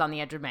I was on the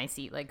edge of my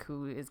seat, like,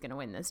 who is going to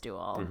win this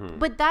duel?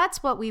 But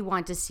that's what we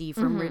want to see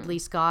from Ridley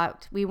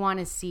Scott. We want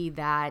to see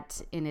that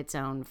in its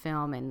own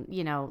film and,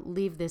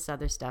 leave this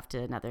other stuff to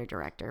another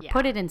director. Yeah.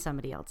 Put it in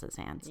somebody else's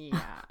hands. Yeah,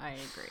 I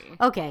agree.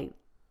 Okay.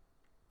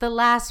 The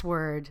last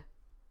word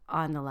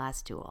on The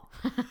Last Duel.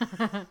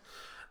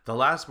 The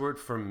last word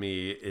for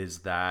me is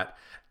that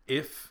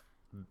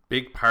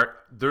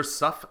there's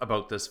stuff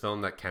about this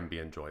film that can be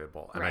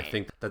enjoyable, and I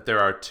think that there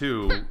are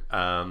 2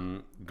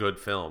 good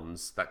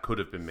films that could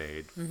have been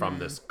made from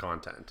this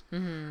content.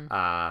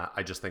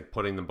 I just think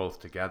putting them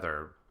both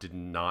together did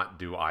not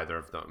do either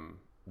of them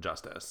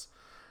justice.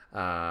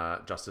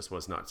 Justice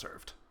was not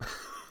served.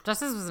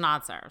 Justice was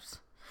not served.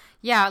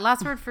 Yeah,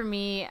 last word for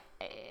me.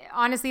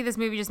 Honestly, this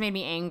movie just made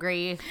me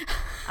angry.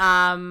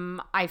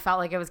 I felt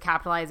like it was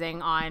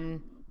capitalizing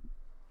on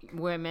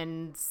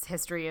women's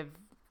history of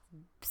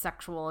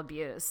sexual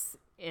abuse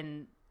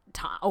in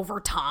over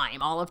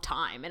time, all of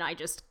time, and I'm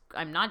just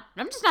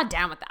not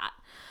down with that.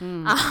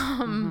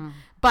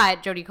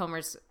 But Jodie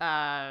Comer's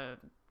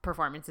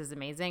performance is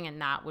amazing,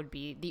 and that would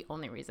be the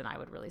only reason I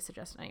would really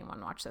suggest anyone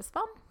watch this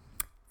film.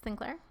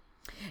 Sinclair?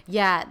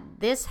 Yeah,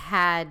 this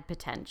had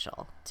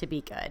potential to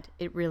be good.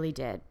 It really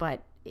did,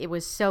 but it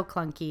was so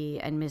clunky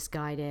and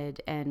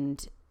misguided,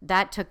 and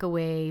that took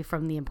away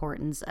from the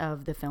importance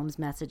of the film's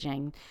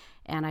messaging,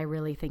 and I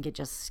really think it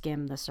just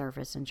skimmed the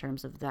surface in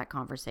terms of that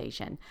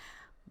conversation.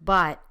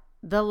 But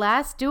The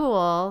Last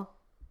Duel,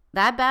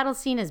 that battle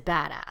scene is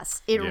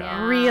badass. It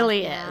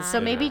really is.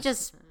 So maybe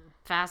just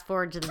fast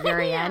forward to the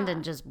very end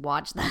and just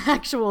watch the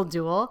actual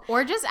duel.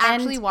 Or just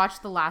actually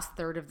watch the last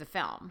third of the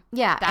film.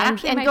 Yeah, That and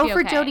actually might go be for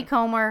okay. Jodie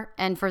Comer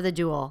and for the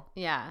duel.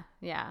 Yeah.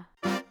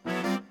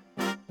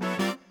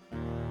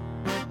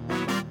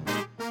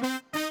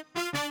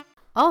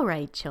 All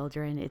right,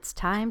 children, it's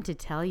time to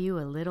tell you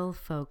a little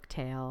folk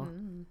tale.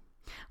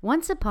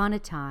 Once upon a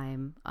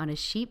time, on a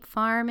sheep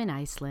farm in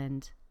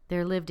Iceland,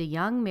 there lived a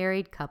young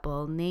married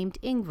couple named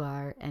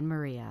Ingvar and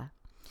Maria.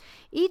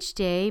 Each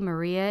day,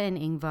 Maria and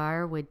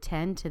Ingvar would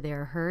tend to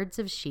their herds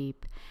of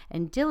sheep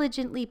and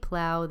diligently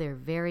plow their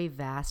very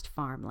vast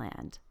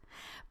farmland.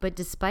 But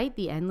despite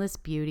the endless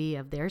beauty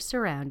of their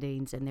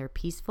surroundings and their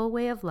peaceful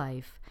way of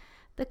life,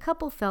 the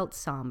couple felt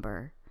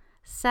somber.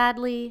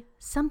 Sadly,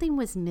 something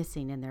was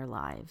missing in their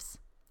lives: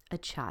 a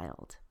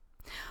child.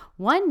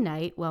 One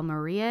night, while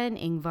Maria and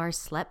Ingvar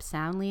slept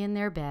soundly in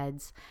their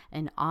beds,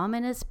 an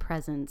ominous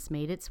presence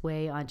made its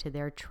way onto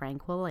their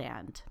tranquil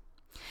land.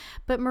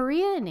 But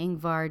Maria and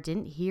Ingvar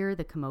didn't hear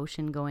the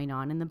commotion going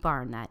on in the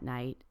barn that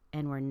night,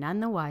 and were none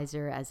the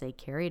wiser as they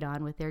carried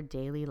on with their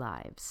daily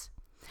lives.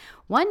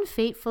 One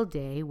fateful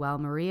day, while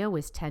Maria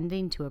was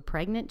tending to a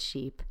pregnant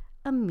sheep,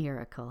 a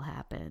miracle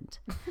happened.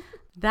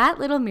 That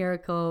little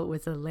miracle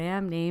was a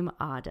lamb named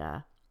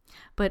Ada.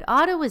 But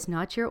Ada was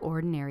not your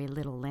ordinary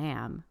little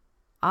lamb.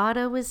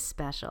 Ada was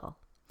special.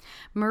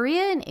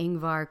 Maria and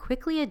Ingvar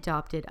quickly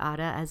adopted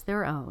Ada as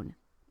their own.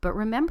 But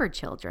remember,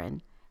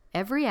 children,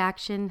 every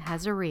action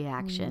has a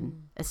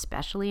reaction,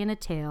 especially in a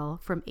tale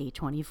from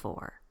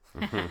A24.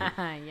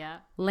 Yeah.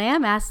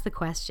 Lamb asked the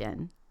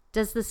question,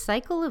 does the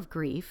cycle of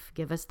grief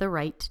give us the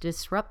right to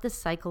disrupt the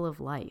cycle of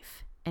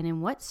life? And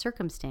in what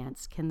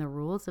circumstance can the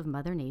rules of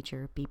Mother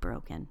Nature be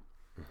broken?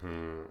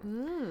 Ooh,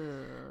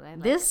 I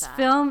like This that.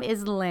 film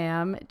is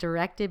Lamb,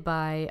 directed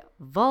by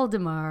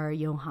Valdemar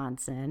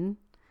Johansson.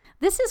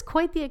 This is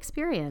quite the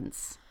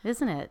experience,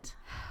 isn't it?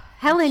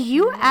 Helen,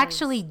 you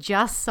actually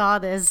just saw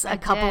this a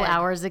couple did.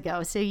 hours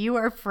ago, so you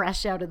are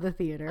fresh out of the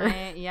theater.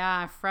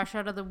 Yeah, fresh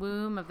out of the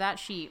womb of that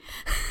sheep.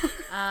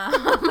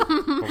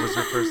 What was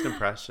your first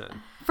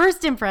impression?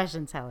 First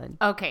impressions, Helen.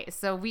 Okay,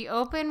 so we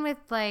open with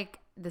like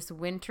this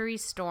wintry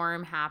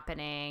storm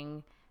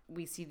happening.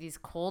 We see these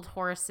cold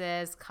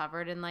horses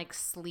covered in like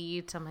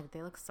sleet. I'm like,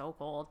 they look so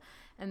cold.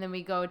 And then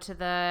we go to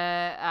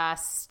the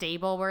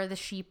stable where the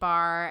sheep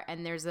are,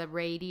 and there's a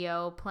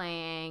radio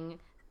playing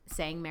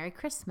saying Merry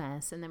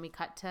Christmas. And then we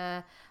cut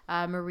to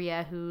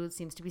Maria, who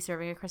seems to be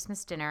serving a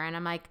Christmas dinner. And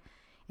I'm like,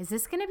 is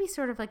this going to be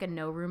sort of like a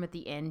No Room at the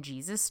Inn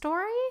Jesus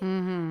story?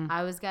 Mm-hmm.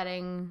 I was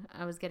getting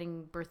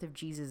Birth of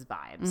Jesus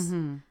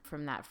vibes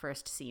from that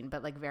first scene,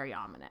 but like very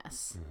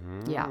ominous.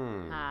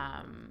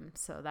 Yeah.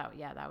 So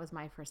that was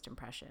my first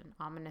impression.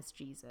 Ominous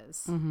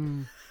Jesus. What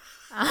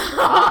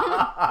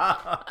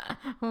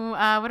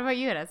about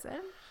you,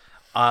 Edison?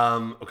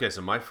 Okay,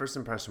 so my first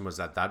impression was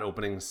that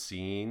opening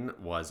scene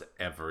was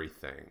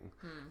everything.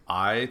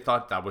 I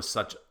thought that was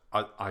such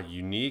a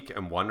unique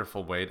and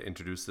wonderful way to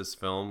introduce this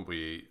film.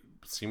 We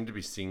seem to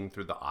be seeing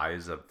through the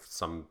eyes of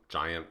some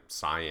giant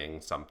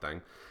sighing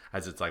something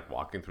as it's like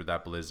walking through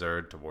that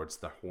blizzard towards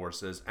the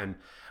horses. And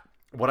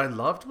what I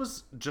loved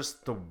was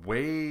just the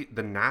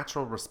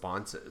natural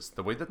responses,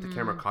 the way that the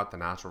camera caught the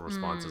natural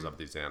responses of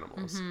these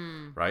animals,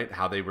 right?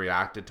 How they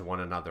reacted to one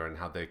another and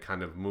how they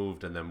kind of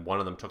moved. And then one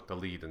of them took the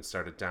lead and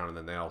started down, and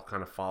then they all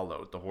kind of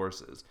followed the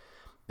horses.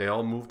 They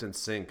all moved in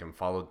sync and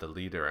followed the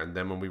leader. And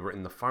then when we were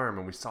in the farm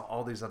and we saw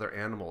all these other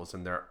animals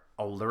and their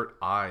alert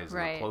eyes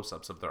and Right. the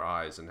close-ups of their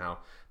eyes and how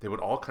they would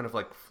all kind of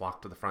like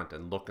flock to the front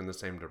and look in the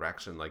same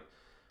direction. Like,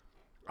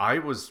 I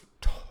was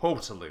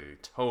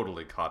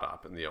totally caught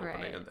up in the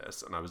opening Right. of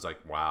this. And I was like,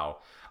 wow,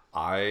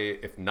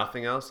 if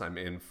nothing else, I'm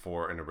in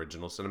for an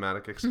original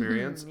cinematic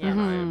experience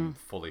and I am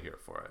fully here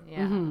for it.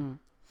 Yeah.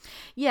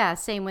 Yeah,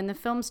 same. When the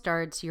film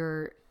starts,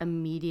 you're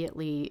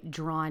immediately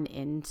drawn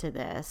into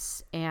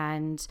this.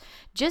 And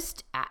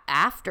just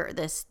after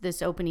this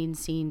opening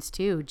scenes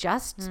too,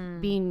 just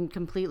being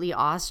completely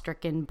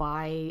awestricken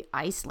by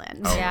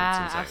Iceland. Oh, Yeah, it's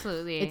insane.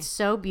 absolutely. It's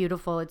so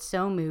beautiful. It's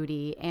so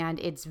moody, and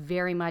it's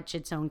very much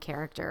its own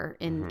character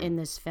in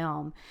this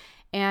film.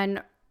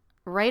 And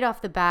right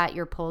off the bat,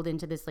 you're pulled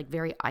into this like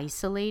very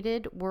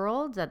isolated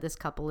world that this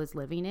couple is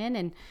living in.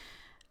 And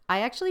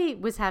I actually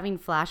was having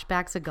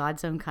flashbacks of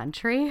God's Own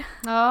Country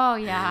Oh,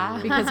 yeah.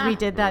 because we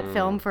did that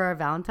film for our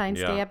Valentine's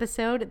Yeah. Day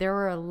episode. There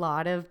were a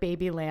lot of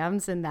baby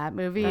lambs in that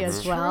movie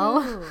as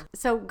well.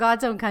 So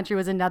God's Own Country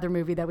was another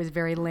movie that was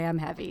very lamb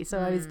heavy. So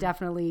I was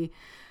definitely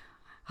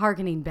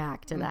hearkening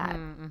back to that.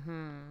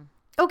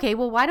 Okay,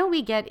 well, why don't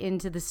we get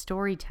into the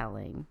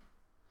storytelling?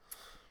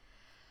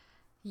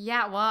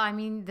 Yeah, well, I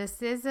mean,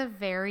 this is a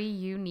very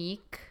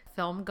unique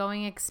film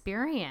going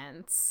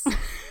experience.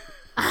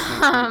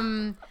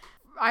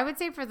 I would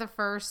say for the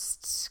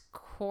first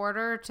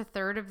quarter to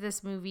third of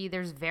this movie,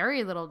 there's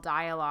very little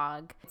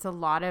dialogue. It's a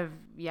lot of,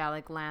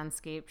 like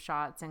landscape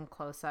shots and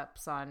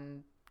close-ups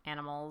on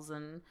animals,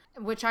 and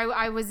which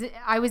I was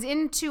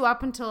into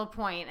up until a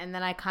point, and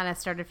then I kind of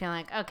started feeling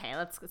like, okay,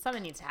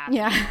 something needs to happen.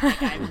 Yeah.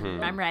 Like,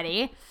 I'm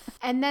ready.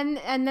 And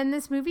then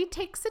this movie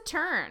takes a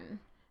turn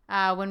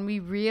when we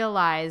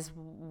realize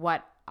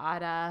what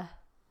Ada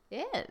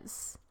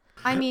is.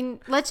 I mean,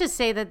 let's just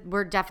say that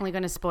we're definitely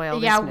going to spoil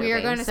this movie. We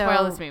are going to So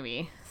spoil this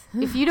movie.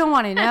 if you don't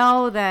want to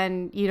know,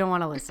 then you don't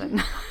want to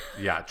listen.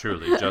 Yeah,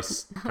 truly.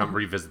 Just come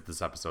revisit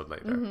this episode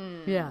later.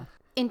 Yeah.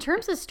 In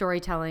terms of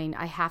storytelling,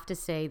 I have to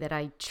say that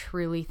I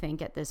truly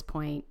think at this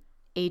point,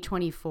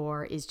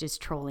 A24 is just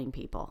trolling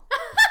people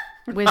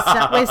with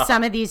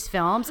some of these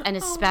films, and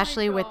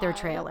especially with their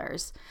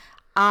trailers.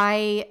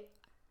 I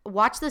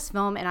watched this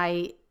film and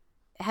I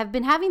have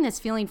been having this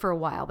feeling for a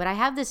while, but I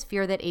have this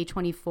fear that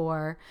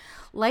A24,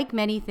 like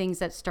many things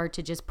that start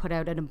to just put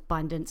out an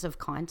abundance of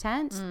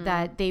content,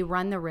 that they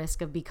run the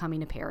risk of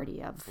becoming a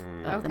parody of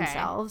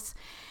themselves.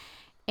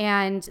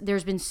 And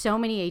there's been so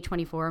many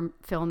A24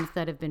 films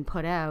that have been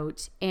put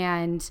out,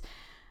 and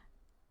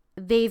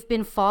they've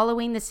been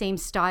following the same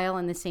style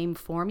and the same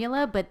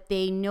formula, but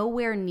they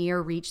nowhere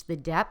near reach the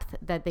depth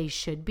that they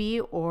should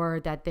be or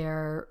that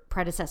their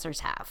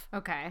predecessors have.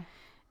 Okay.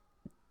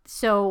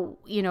 So,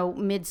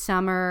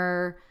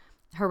 Midsummer,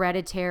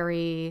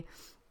 Hereditary,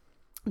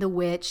 The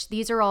Witch.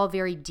 These are all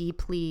very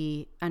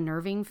deeply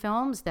unnerving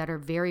films that are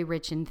very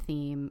rich in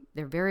theme.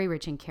 They're very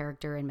rich in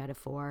character and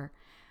metaphor.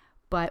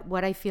 But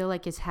what I feel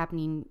like is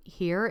happening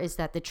here is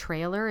that the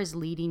trailer is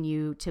leading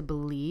you to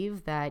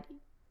believe that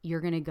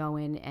you're going to go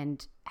in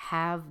and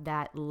have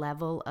that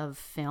level of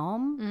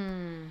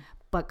film,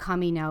 but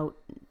coming out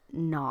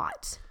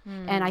not.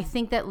 And I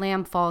think that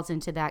Lamb falls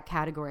into that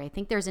category. I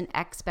think there's an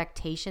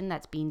expectation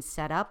that's being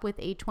set up with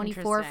A24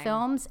 Interesting.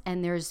 films,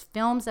 and there's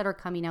films that are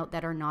coming out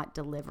that are not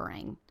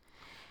delivering.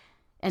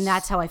 And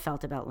that's how I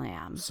felt about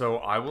Lamb. So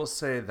I will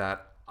say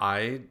that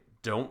I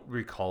don't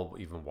recall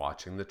even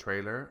watching the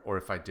trailer, or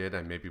if I did,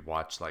 I maybe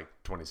watched like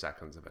 20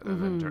 seconds of it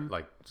and then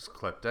just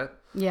clipped it.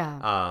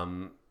 Yeah.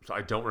 So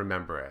I don't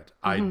remember it.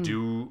 I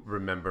do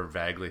remember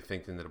vaguely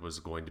thinking that it was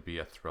going to be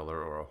a thriller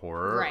or a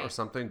horror or Right.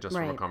 something, just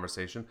from a Right.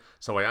 conversation.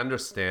 So I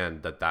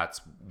understand that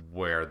that's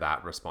where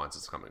that response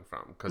is coming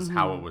from, because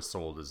how it was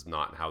sold is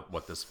not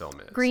what this film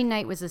is. Green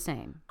Knight was the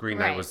same. Green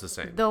Right. Knight was the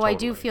same. Though I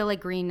do totally. feel like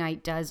Green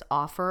Knight does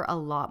offer a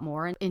lot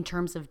more in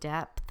terms of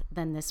depth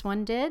than this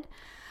one did.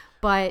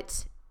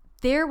 But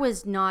there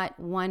was not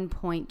one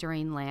point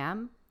during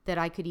Lamb that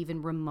I could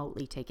even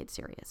remotely take it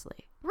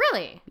seriously.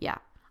 Really? Yeah.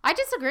 I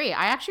disagree.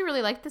 I actually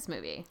really liked this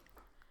movie.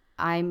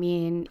 I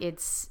mean,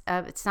 it's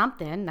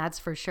something, that's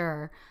for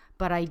sure.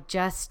 But I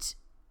just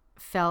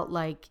felt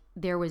like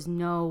there was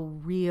no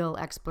real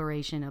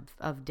exploration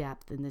of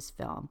depth in this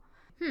film.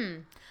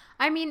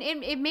 I mean,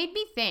 it made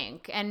me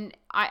think. And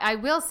I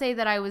will say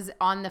that I was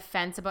on the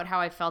fence about how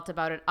I felt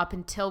about it up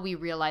until we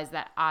realized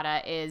that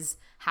Ada is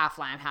half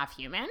lamb, half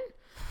human.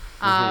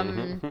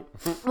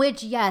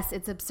 Which, yes,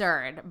 it's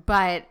absurd,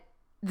 but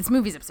this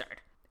movie's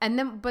absurd.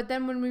 But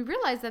then when we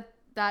realized that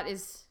that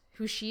is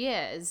who she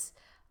is,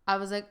 I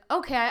was like,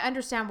 okay, I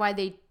understand why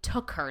they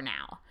took her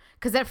now.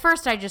 Because at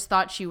first I just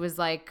thought she was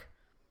like,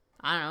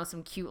 I don't know,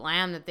 some cute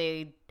lamb that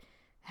they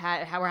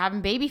were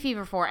having baby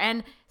fever for.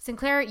 And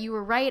Sinclair, you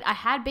were right. I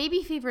had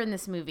baby fever in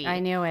this movie. I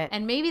knew it.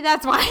 And maybe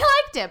that's why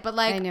I liked it. But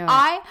like, I knew it.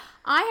 I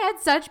had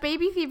such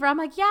baby fever. I'm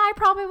like, yeah, I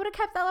probably would have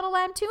kept that little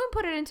lamb too and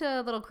put it into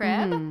a little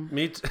crib.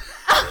 Me,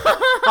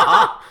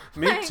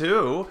 Me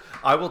too.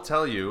 I will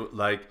tell you,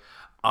 like,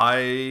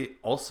 I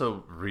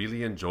also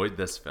really enjoyed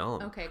this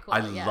film. Okay, cool,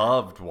 I yeah.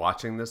 loved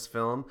watching this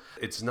film.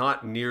 It's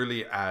not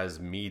nearly as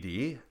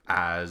meaty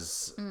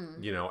as,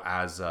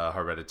 as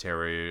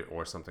Hereditary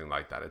or something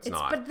like that. It's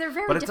not. But they're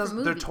very But it different doesn't.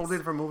 They're movies. totally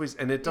different movies,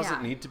 and it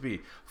doesn't Yeah. need to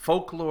be.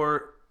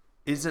 Folklore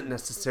isn't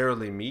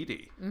necessarily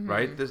meaty, Mm-hmm.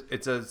 right?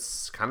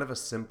 It's kind of a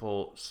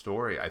simple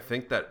story. I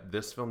think that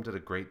this film did a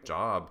great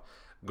job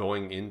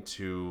going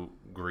into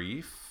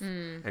grief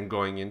Mm. and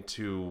going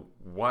into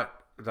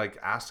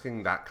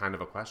asking that kind of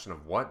a question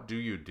of what do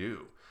you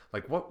do?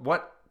 Like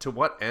what to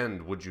what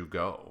end would you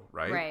go,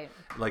 right? Right.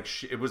 Like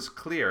it was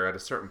clear at a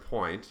certain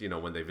point,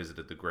 when they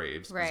visited the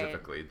grave Right.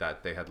 specifically,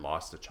 that they had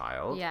lost a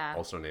child, Yeah.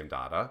 also named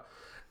Ada,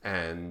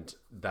 and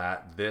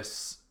that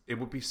it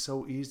would be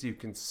so easy. You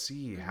can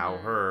see how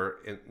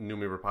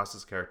Noomi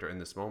Rapace's character in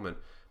this moment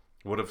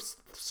would have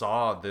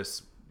saw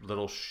this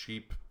little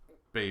sheep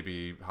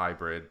baby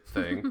hybrid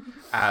thing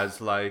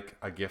as like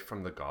a gift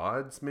from the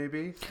gods,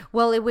 maybe.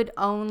 Well, you could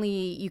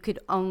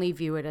only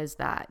view it as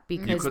that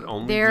because could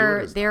only view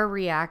it as their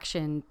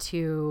reaction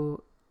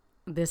to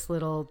this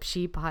little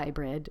sheep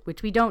hybrid,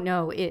 which we don't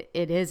know it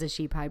is a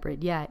sheep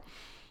hybrid yet,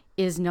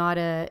 it's not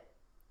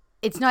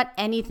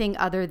anything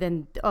other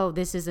than, oh,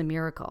 this is a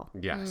miracle.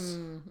 Yes.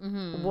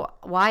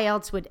 Why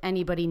else would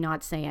anybody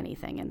not say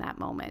anything in that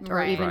moment or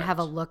Right. even Right. have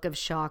a look of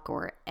shock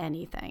or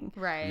anything?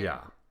 Right. Yeah.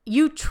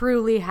 You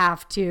truly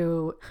have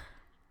to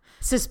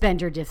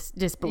suspend your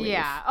disbelief.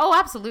 Yeah. Oh,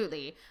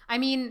 absolutely. I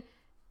mean,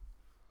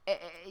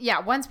 yeah,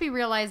 once we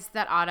realized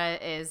that Ada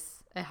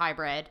is a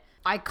hybrid,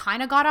 I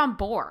kind of got on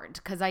board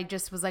because I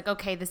just was like,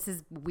 okay, this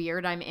is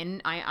weird. I'm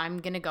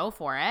going to go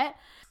for it.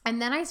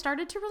 And then I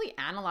started to really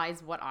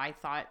analyze what I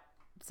thought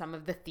some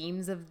of the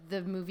themes of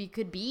the movie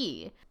could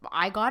be.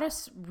 I got a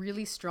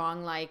really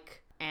strong,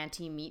 like,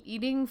 anti-meat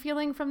eating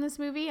feeling from this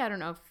movie. I don't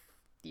know if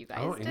you guys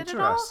Oh, did it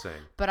all. interesting.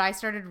 But I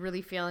started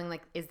really feeling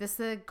like, is this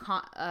a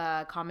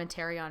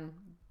commentary on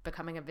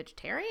becoming a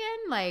vegetarian?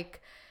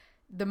 Like,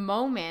 the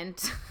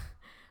moment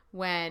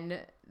when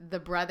the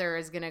brother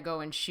is going to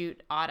go and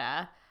shoot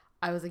Ada,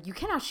 I was like, you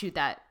cannot shoot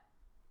that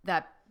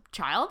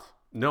child.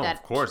 No, that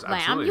of course, lamb.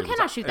 absolutely. You It was-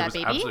 cannot shoot it that was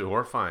baby. absolutely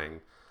horrifying.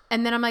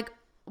 And then I'm like,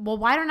 well,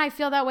 why don't I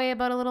feel that way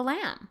about a little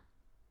lamb?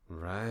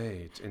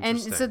 Right. And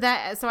Interesting.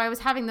 so I was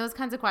having those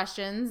kinds of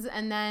questions,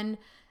 and then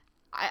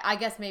I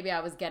guess maybe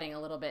I was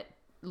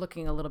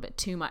looking a little bit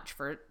too much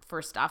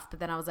for stuff. But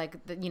then I was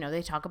like,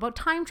 they talk about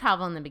time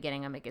travel in the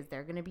beginning. I'm like, is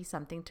there going to be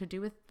something to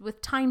do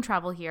with time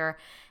travel here?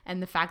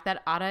 And the fact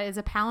that Ada is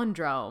a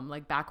palindrome,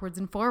 like backwards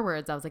and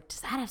forwards. I was like, does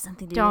that have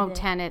something to do Don't with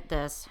it? tenet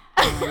this,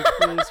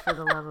 please, for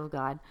the love of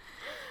God.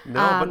 But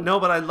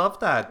I love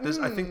that.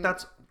 I Hmm. think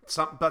that's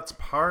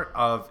part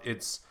of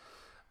its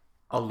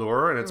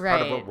allure, and it's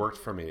part of what Right. worked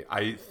for me.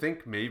 I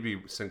think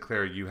maybe,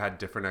 Sinclair, you had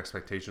different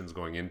expectations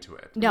going into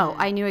it. No,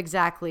 I knew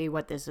exactly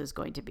what this was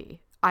going to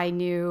be. I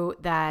knew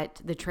that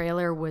the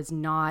trailer was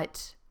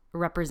not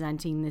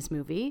representing this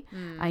movie.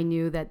 I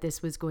knew that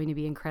this was going to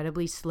be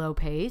incredibly slow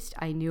paced.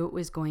 I knew it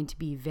was going to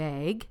be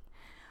vague.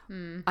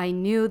 I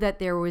knew that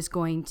there was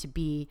going to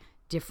be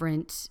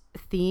different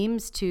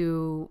themes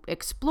to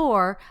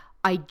explore.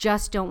 I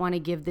just don't want to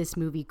give this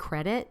movie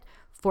credit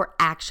for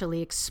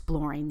actually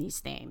exploring these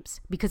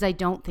themes, because I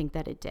don't think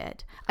that it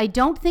did. I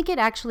don't think it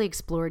actually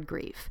explored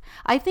grief.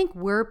 I think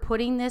we're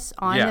putting this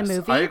on Yes, the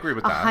movie I agree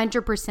with that.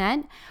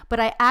 100%, but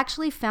I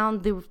actually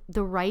found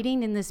the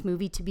writing in this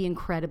movie to be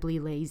incredibly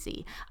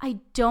lazy. I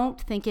don't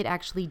think it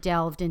actually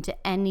delved into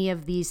any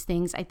of these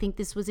things. I think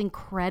this was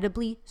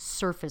incredibly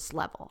surface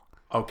level.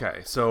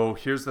 Okay, so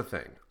here's the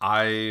thing.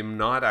 I'm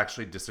not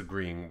actually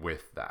disagreeing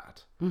with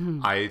that.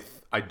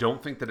 I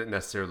don't think that it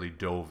necessarily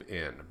dove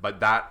in,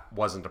 but that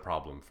wasn't a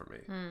problem for me.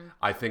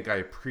 I think I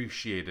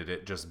appreciated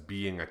it just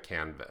being a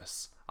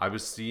canvas. I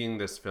was seeing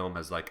this film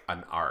as like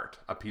an art,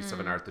 a piece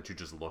of an art that you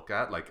just look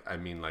at, like a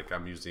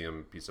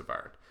museum piece of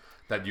art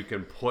that you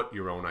can put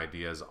your own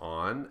ideas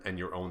on and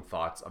your own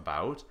thoughts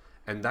about,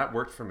 and that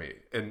worked for me.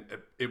 And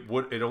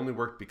it only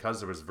worked because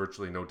there was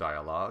virtually no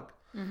dialogue.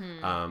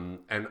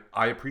 And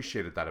I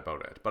appreciated that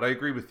about it, but I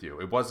agree with you.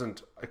 It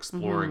wasn't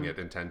exploring it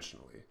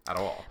intentionally at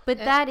all. But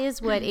that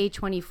is what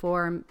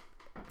A24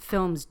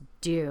 films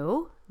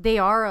do. They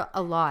are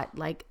a lot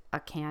like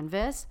a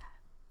canvas,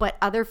 but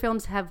other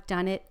films have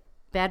done it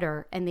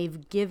better and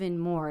they've given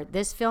more.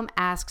 This film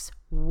asks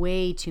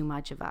way too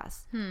much of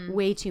us,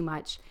 way too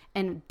much.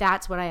 And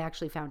that's what I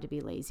actually found to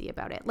be lazy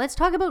about it. Let's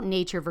talk about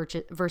nature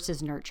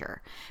versus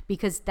nurture,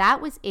 because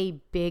that was a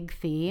big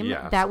theme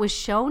that was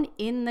shown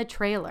in the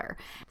trailer.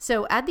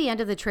 So at the end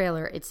of the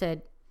trailer, it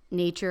said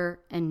nature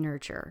and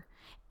nurture.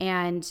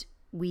 And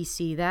we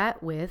see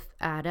that with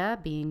Ada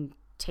being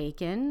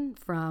taken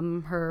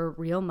from her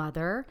real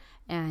mother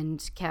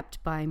and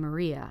kept by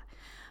Maria.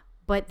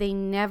 But they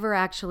never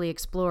actually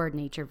explored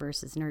nature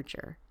versus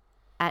nurture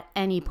at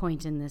any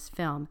point in this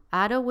film.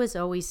 Ada was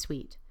always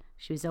sweet.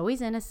 She was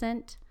always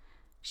innocent.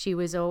 She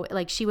was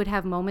like, she would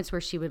have moments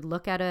where she would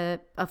look at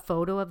a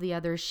photo of the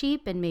other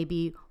sheep and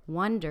maybe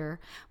wonder.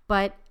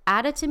 But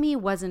Ada to me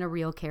wasn't a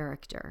real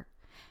character.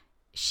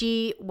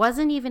 She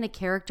wasn't even a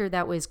character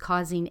that was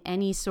causing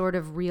any sort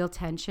of real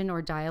tension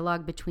or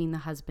dialogue between the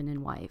husband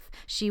and wife.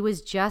 She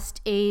was just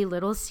a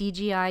little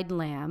CGI'd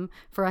lamb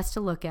for us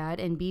to look at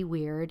and be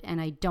weird, and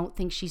I don't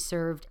think she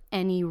served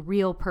any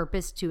real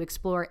purpose to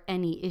explore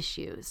any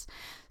issues.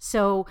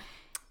 So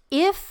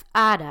if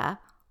Ada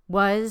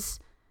was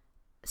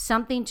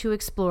something to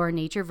explore,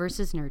 nature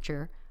versus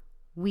nurture,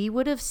 we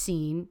would have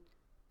seen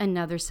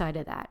another side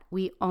of that.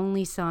 We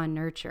only saw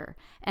nurture.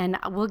 And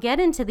we'll get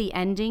into the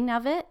ending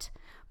of it,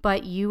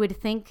 but you would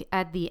think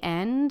at the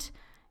end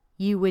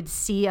you would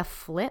see a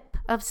flip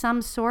of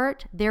some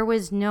sort. There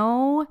was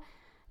no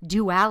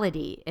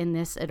duality in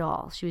this at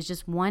all. She was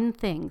just one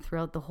thing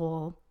throughout the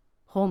whole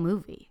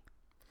movie.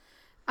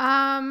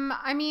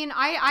 I mean,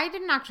 I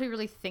didn't actually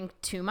really think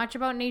too much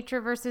about nature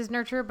versus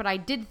nurture, but I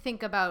did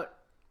think about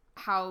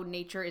how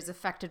nature is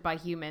affected by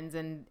humans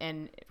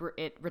and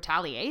it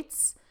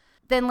retaliates.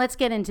 Then let's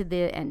get into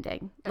the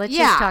ending. Let's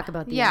just talk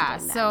about the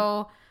ending then.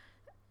 So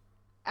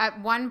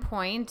at one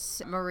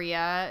point,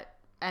 Maria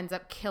ends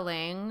up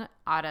killing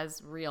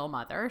Ada's real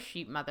mother,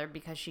 sheep mother,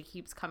 because she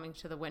keeps coming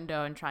to the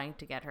window and trying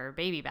to get her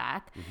baby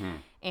back.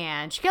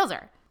 And she kills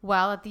her.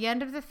 Well, at the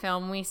end of the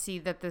film, we see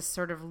that this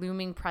sort of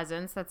looming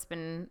presence that's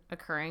been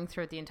occurring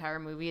throughout the entire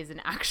movie is an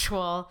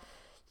actual,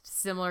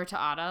 similar to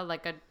Ada,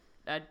 like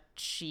a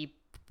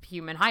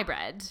sheep-human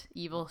hybrid,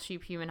 evil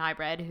sheep-human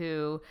hybrid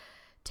who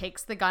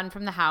takes the gun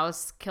from the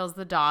house, kills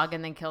the dog,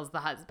 and then kills the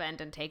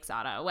husband and takes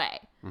Ada away.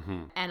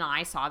 And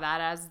I saw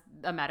that as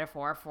a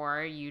metaphor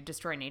for you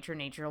destroy nature,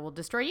 nature will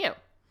destroy you.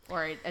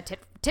 Or a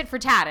tit for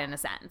tat in a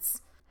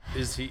sense.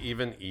 Is he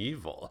even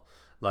evil?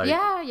 Like,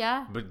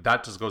 yeah. But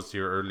that just goes to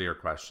your earlier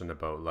question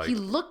about like... He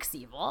looks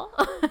evil.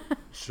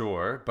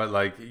 Sure, but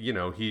like, you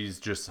know, he's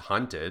just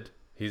hunted.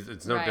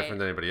 It's no Right. different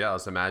than anybody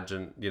else.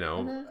 Imagine, you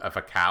know, if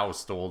a cow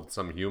stole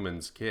some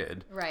human's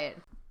kid. Right.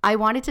 I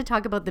wanted to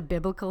talk about the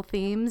biblical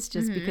themes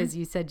just because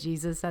you said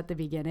Jesus at the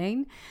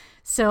beginning.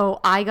 So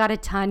I got a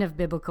ton of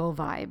biblical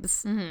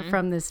vibes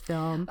from this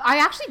film. I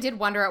actually did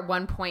wonder at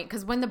one point,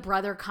 because when the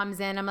brother comes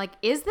in, I'm like,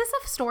 is this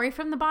a story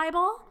from the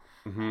Bible?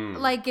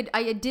 Like,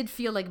 I did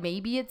feel like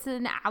maybe it's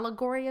an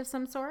allegory of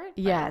some sort.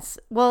 But... Yes.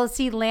 Well,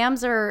 see,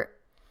 lambs are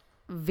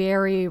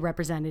very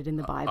represented in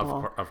the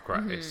Bible. Of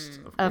Christ.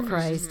 Of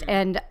Christ.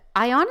 And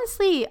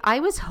I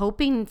was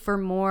hoping for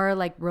more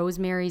like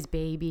Rosemary's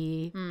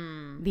Baby,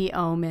 The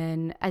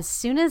Omen. As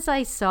soon as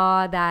I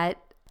saw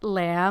that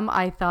lamb,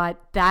 I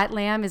thought that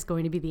lamb is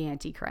going to be the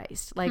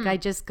Antichrist. Like I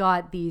just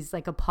got these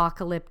like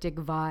apocalyptic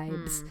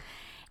vibes.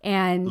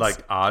 And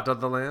Like Ada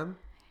the lamb?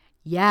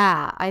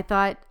 yeah, I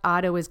thought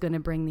Ada was going to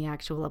bring the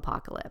actual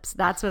apocalypse.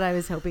 That's what I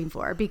was hoping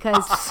for,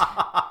 because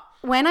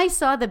when I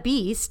saw the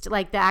beast,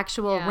 like the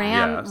actual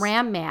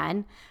ram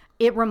man,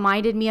 it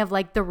reminded me of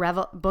like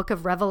the book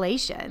of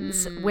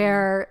Revelations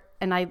where,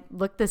 and I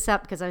looked this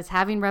up because I was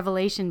having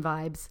Revelation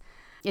vibes.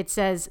 It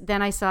says,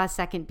 "Then I saw a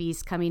second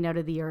beast coming out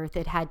of the earth.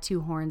 It had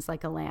 2 horns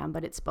like a lamb,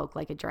 but it spoke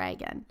like a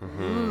dragon."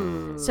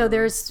 So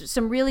there's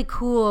some really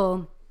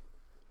cool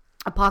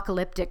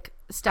apocalyptic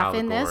stuff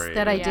in this Allegory.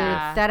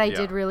 that I Yeah.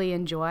 did really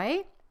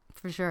enjoy,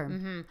 for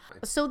sure.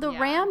 So the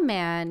Ram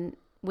Man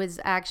was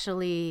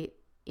actually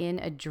in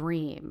a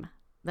dream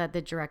that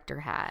the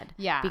director had.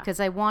 Yeah. Because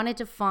I wanted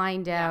to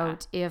find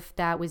out if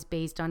that was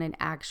based on an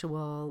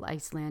actual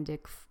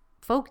Icelandic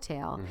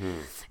folktale.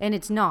 And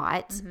it's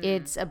not.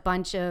 It's a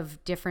bunch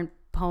of different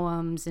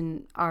poems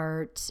and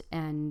art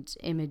and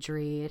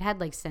imagery. It had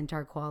like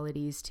centaur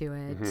qualities to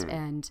it.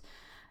 And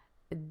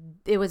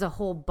it was a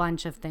whole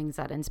bunch of things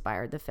that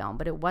inspired the film,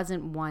 but it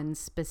wasn't one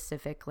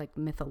specific like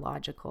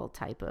mythological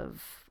type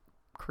of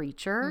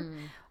creature.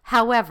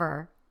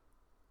 However,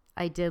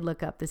 I did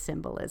look up the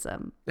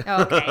symbolism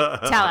Okay,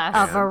 tell us.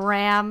 of a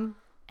ram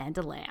and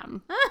a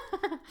lamb.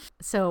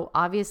 So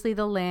obviously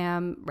the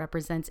lamb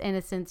represents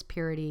innocence,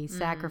 purity,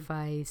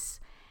 sacrifice,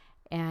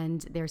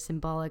 and they're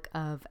symbolic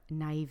of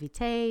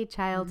naivete,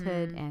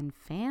 childhood, and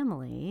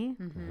family.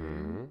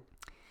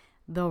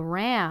 The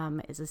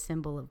ram is a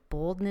symbol of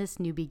boldness,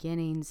 new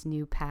beginnings,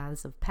 new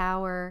paths of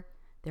power.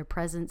 Their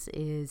presence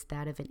is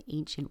that of an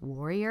ancient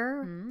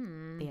warrior.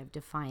 They have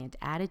defiant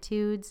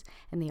attitudes,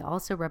 and they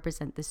also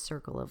represent the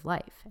circle of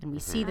life. And we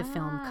see the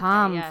film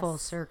come full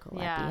circle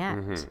at the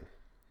end.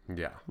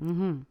 Yeah.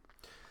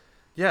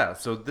 Yeah,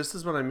 so this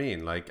is what I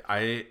mean. Like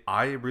I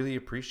really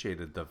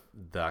appreciated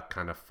that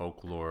kind of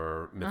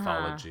folklore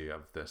mythology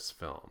of this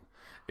film.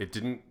 It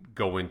didn't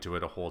go into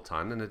it a whole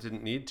ton, and it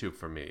didn't need to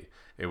for me.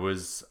 It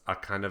was a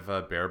kind of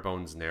a bare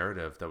bones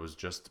narrative that was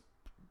just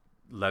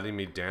letting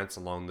me dance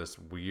along this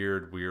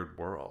weird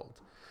world.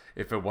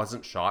 If it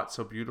wasn't shot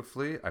so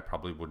beautifully, I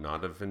probably would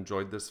not have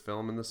enjoyed this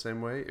film in the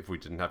same way. If we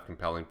didn't have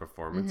compelling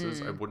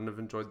performances, I wouldn't have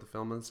enjoyed the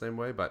film in the same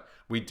way. But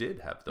we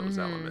did have those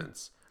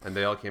elements, and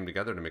they all came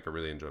together to make a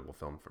really enjoyable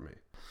film for me.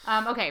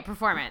 Okay,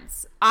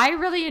 performance. I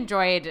really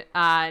enjoyed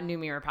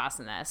Noomi Rapace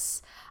in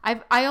this.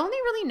 I only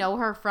really know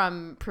her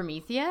from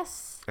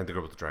Prometheus. And the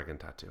girl with the dragon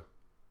tattoo.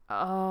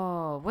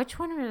 Oh, which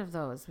one of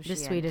those was The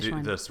she in? Swedish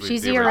one. the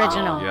She's the the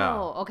original. original. Yeah.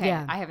 Oh, okay.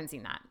 Yeah. I haven't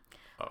seen that.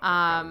 Okay,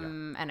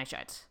 And I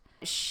should.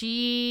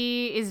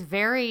 She is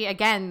very,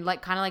 again,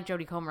 like kind of like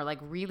Jodie Comer, like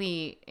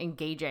really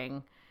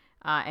engaging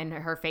in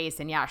her face.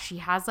 And yeah, she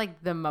has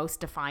like the most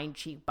defined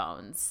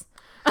cheekbones.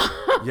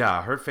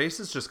 Yeah, her face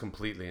is just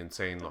completely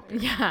insane looking.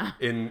 Yeah.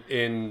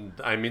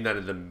 I mean that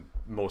in the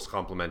most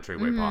complimentary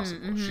way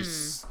possible. She's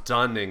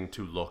stunning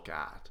to look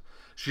at.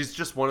 She's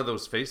just one of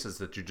those faces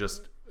that you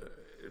just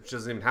she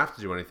doesn't even have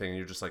to do anything, and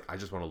you're just like, I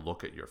just want to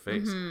look at your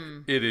face.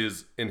 It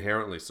is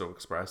inherently so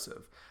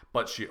expressive,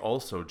 but she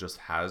also just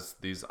has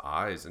these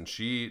eyes, and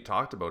she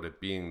talked about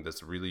it being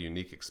this really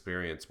unique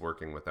experience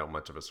working without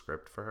much of a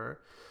script for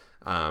her.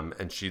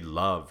 And she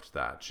loved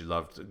that. She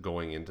loved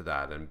going into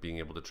that and being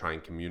able to try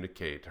and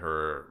communicate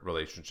her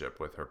relationship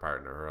with her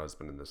partner, her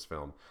husband in this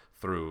film,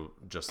 through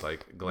just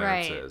like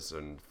glances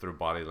and through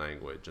body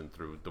language and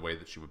through the way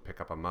that she would pick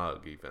up a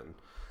mug even.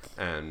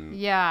 And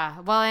Yeah.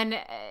 Well, and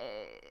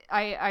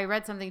I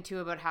read something too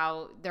about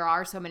how there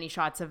are so many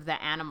shots of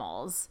the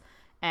animals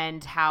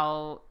and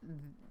how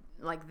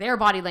like their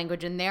body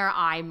language and their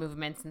eye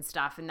movements and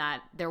stuff, and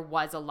that there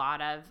was a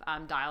lot of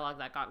dialogue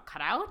that got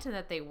cut out, and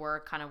that they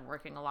were kind of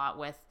working a lot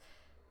with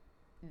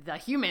the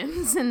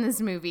humans in this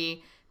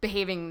movie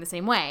behaving the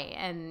same way,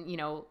 and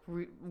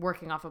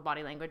working off of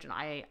body language and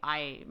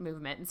eye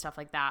movement and stuff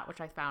like that, which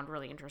I found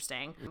really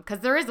interesting because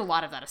there is a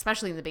lot of that,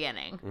 especially in the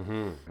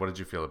beginning. what did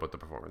you feel about the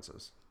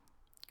performances?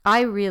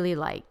 I really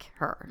like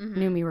her,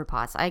 Noomi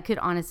Rapace. I could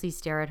honestly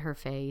stare at her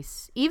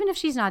face. Even if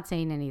she's not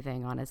saying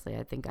anything, honestly,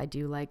 I think I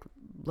do like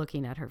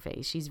looking at her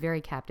face. She's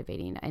very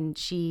captivating. And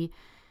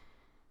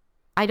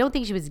I don't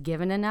think she was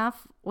given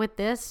enough with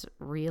this,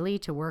 really,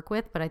 to work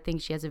with. But I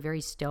think she has a very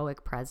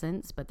stoic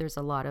presence. But there's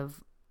a lot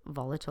of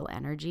volatile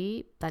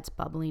energy that's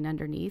bubbling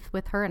underneath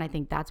with her. And I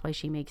think that's why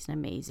she makes an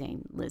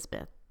amazing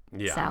Lisbeth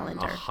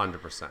Salander.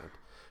 100%.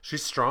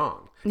 She's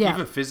strong. Yeah.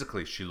 Even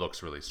physically, she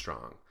looks really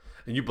strong.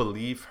 And you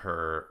believe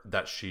her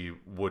that she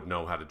would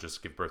know how to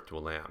just give birth to a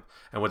lamb.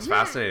 And what's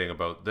fascinating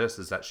about this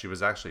is that she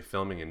was actually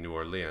filming in New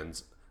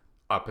Orleans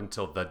up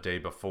until the day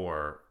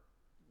before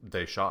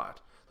they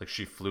shot. Like,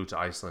 she flew to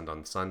Iceland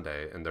on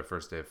Sunday, and their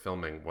first day of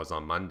filming was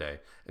on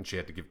Monday, and she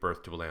had to give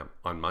birth to a lamb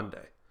on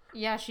Monday.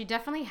 Yeah, she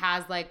definitely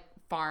has like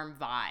farm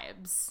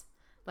vibes.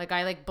 Like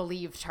I like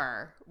believed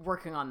her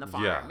working on the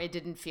farm. Yeah. It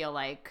didn't feel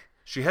like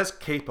She has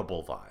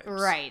capable vibes.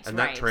 Right, And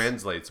right. that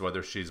translates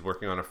whether she's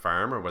working on a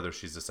farm or whether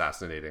she's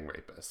assassinating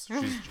rapists.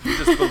 You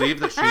just believe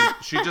that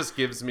she just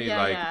gives me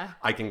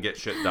I can get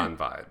shit done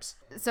vibes.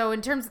 So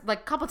in terms,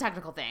 like, couple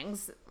technical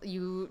things,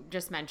 you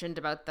just mentioned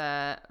about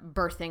the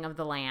birthing of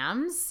the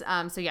lambs.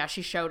 So yeah,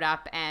 she showed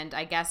up, and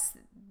I guess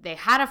they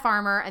had a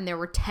farmer, and there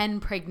were 10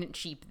 pregnant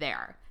sheep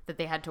there that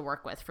they had to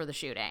work with for the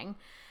shooting.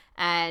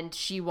 And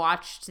she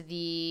watched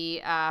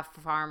the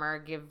farmer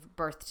give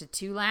birth to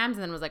 2 lambs,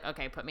 and then was like,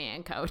 okay, put me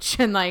in, coach,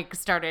 and like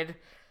started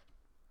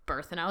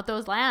birthing out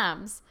those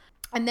lambs.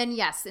 And then,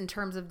 yes, in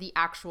terms of the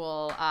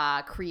actual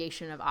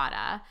creation of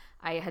Ada,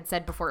 I had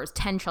said before it was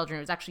 10 children.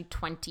 It was actually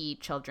 20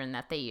 children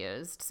that they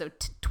used. So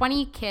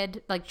 20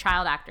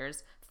 child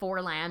actors,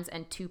 4 lambs,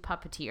 and 2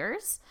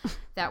 puppeteers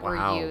that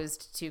were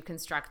used to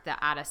construct the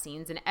Ada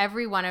scenes. And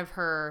every one of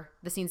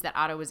the scenes that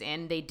Ada was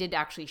in, they did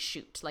actually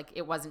shoot. Like,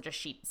 it wasn't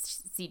just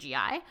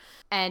CGI.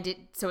 And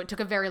so it took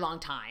a very long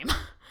time.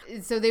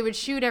 So they would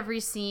shoot every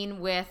scene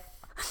with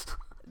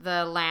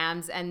the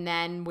lambs and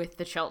then with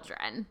the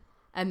children,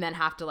 and then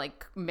have to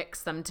like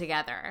mix them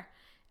together.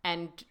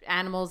 And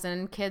animals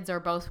and kids are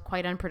both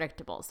quite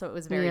unpredictable, so it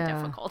was very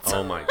difficult.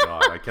 Oh my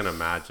God, I can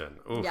imagine.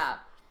 Oof. Yeah.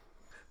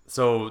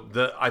 So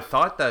I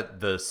thought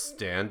that the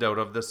standout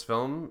of this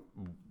film,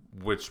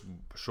 which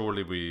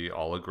surely we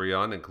all agree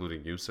on,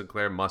 including you,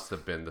 Sinclair, must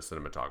have been the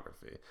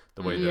cinematography,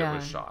 the way that it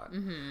was shot.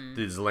 Mm-hmm.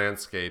 These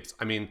landscapes.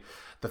 I mean,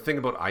 the thing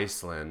about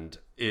Iceland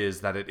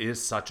is that it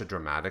is such a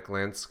dramatic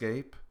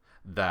landscape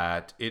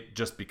that it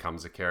just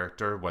becomes a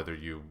character whether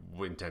you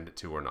intend it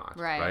to or not.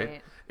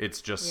 Right? It's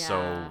just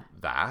so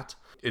that.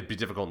 It'd be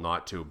difficult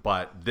not to,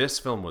 but this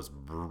film was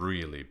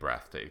really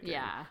breathtaking.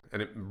 Yeah.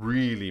 And it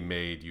really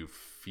made you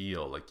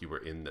feel like you were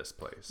in this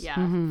place. Yeah,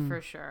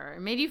 for sure.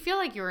 It made you feel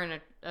like you were in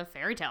a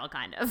fairy tale,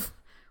 kind of.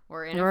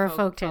 Or in a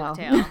folk tale.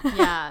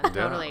 Yeah,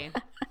 totally.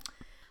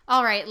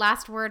 All right,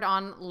 last word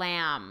on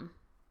Lamb.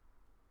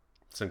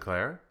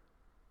 Sinclair?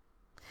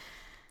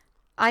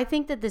 I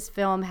think that this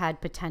film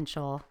had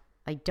potential.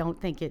 I don't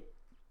think it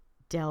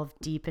delved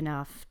deep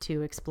enough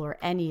to explore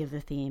any of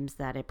the themes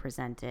that it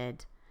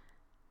presented.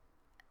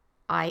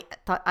 I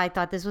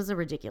thought this was a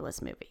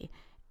ridiculous movie.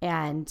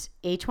 And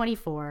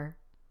A24,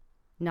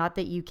 not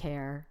that you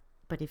care,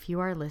 but if you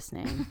are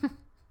listening,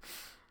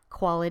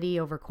 quality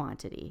over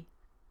quantity,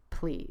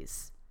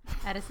 please.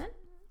 Edison?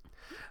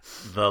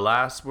 The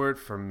last word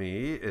for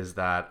me is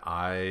that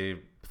I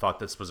thought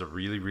this was a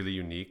really, really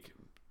unique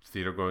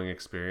theater going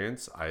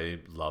experience. I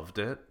loved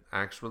it,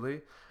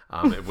 actually.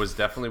 It was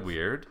definitely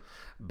weird,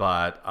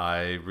 but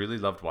I really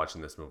loved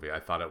watching this movie. I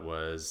thought it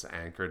was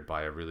anchored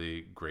by a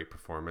really great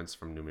performance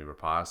from Noomi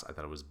Rapace. I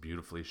thought it was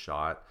beautifully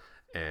shot,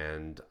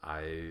 and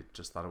I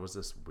just thought it was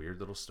this weird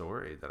little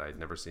story that I'd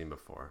never seen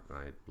before, and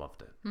I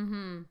loved it.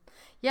 Mm-hmm.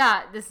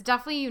 Yeah, this is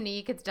definitely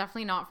unique. It's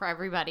definitely not for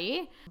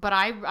everybody, but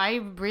I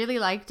really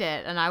liked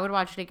it, and I would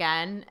watch it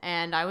again,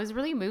 and I was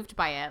really moved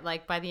by it.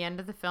 Like, by the end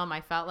of the film,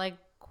 I felt like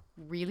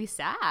really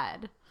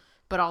sad,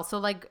 but also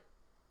like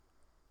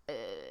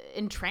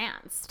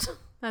entranced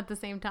at the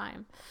same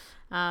time.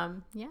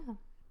 Yeah.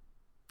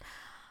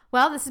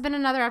 Well, this has been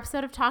another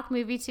episode of Talk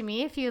Movie to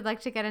Me. If you'd like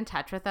to get in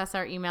touch with us,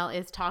 our email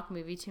is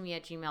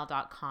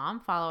talkmovietome@gmail.com.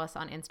 Follow us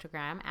on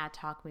Instagram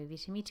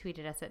 @talkmovietome. Tweet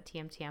at us at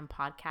TMTM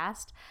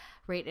Podcast.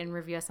 Rate and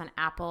review us on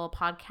Apple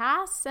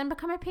Podcasts, and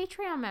become a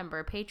Patreon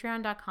member,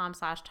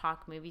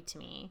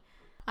 patreon.com/talkmovietome.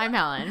 I'm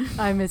Helen.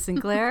 I'm Miss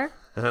Sinclair.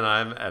 And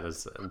I'm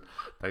Edison.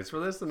 Thanks for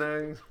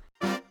listening.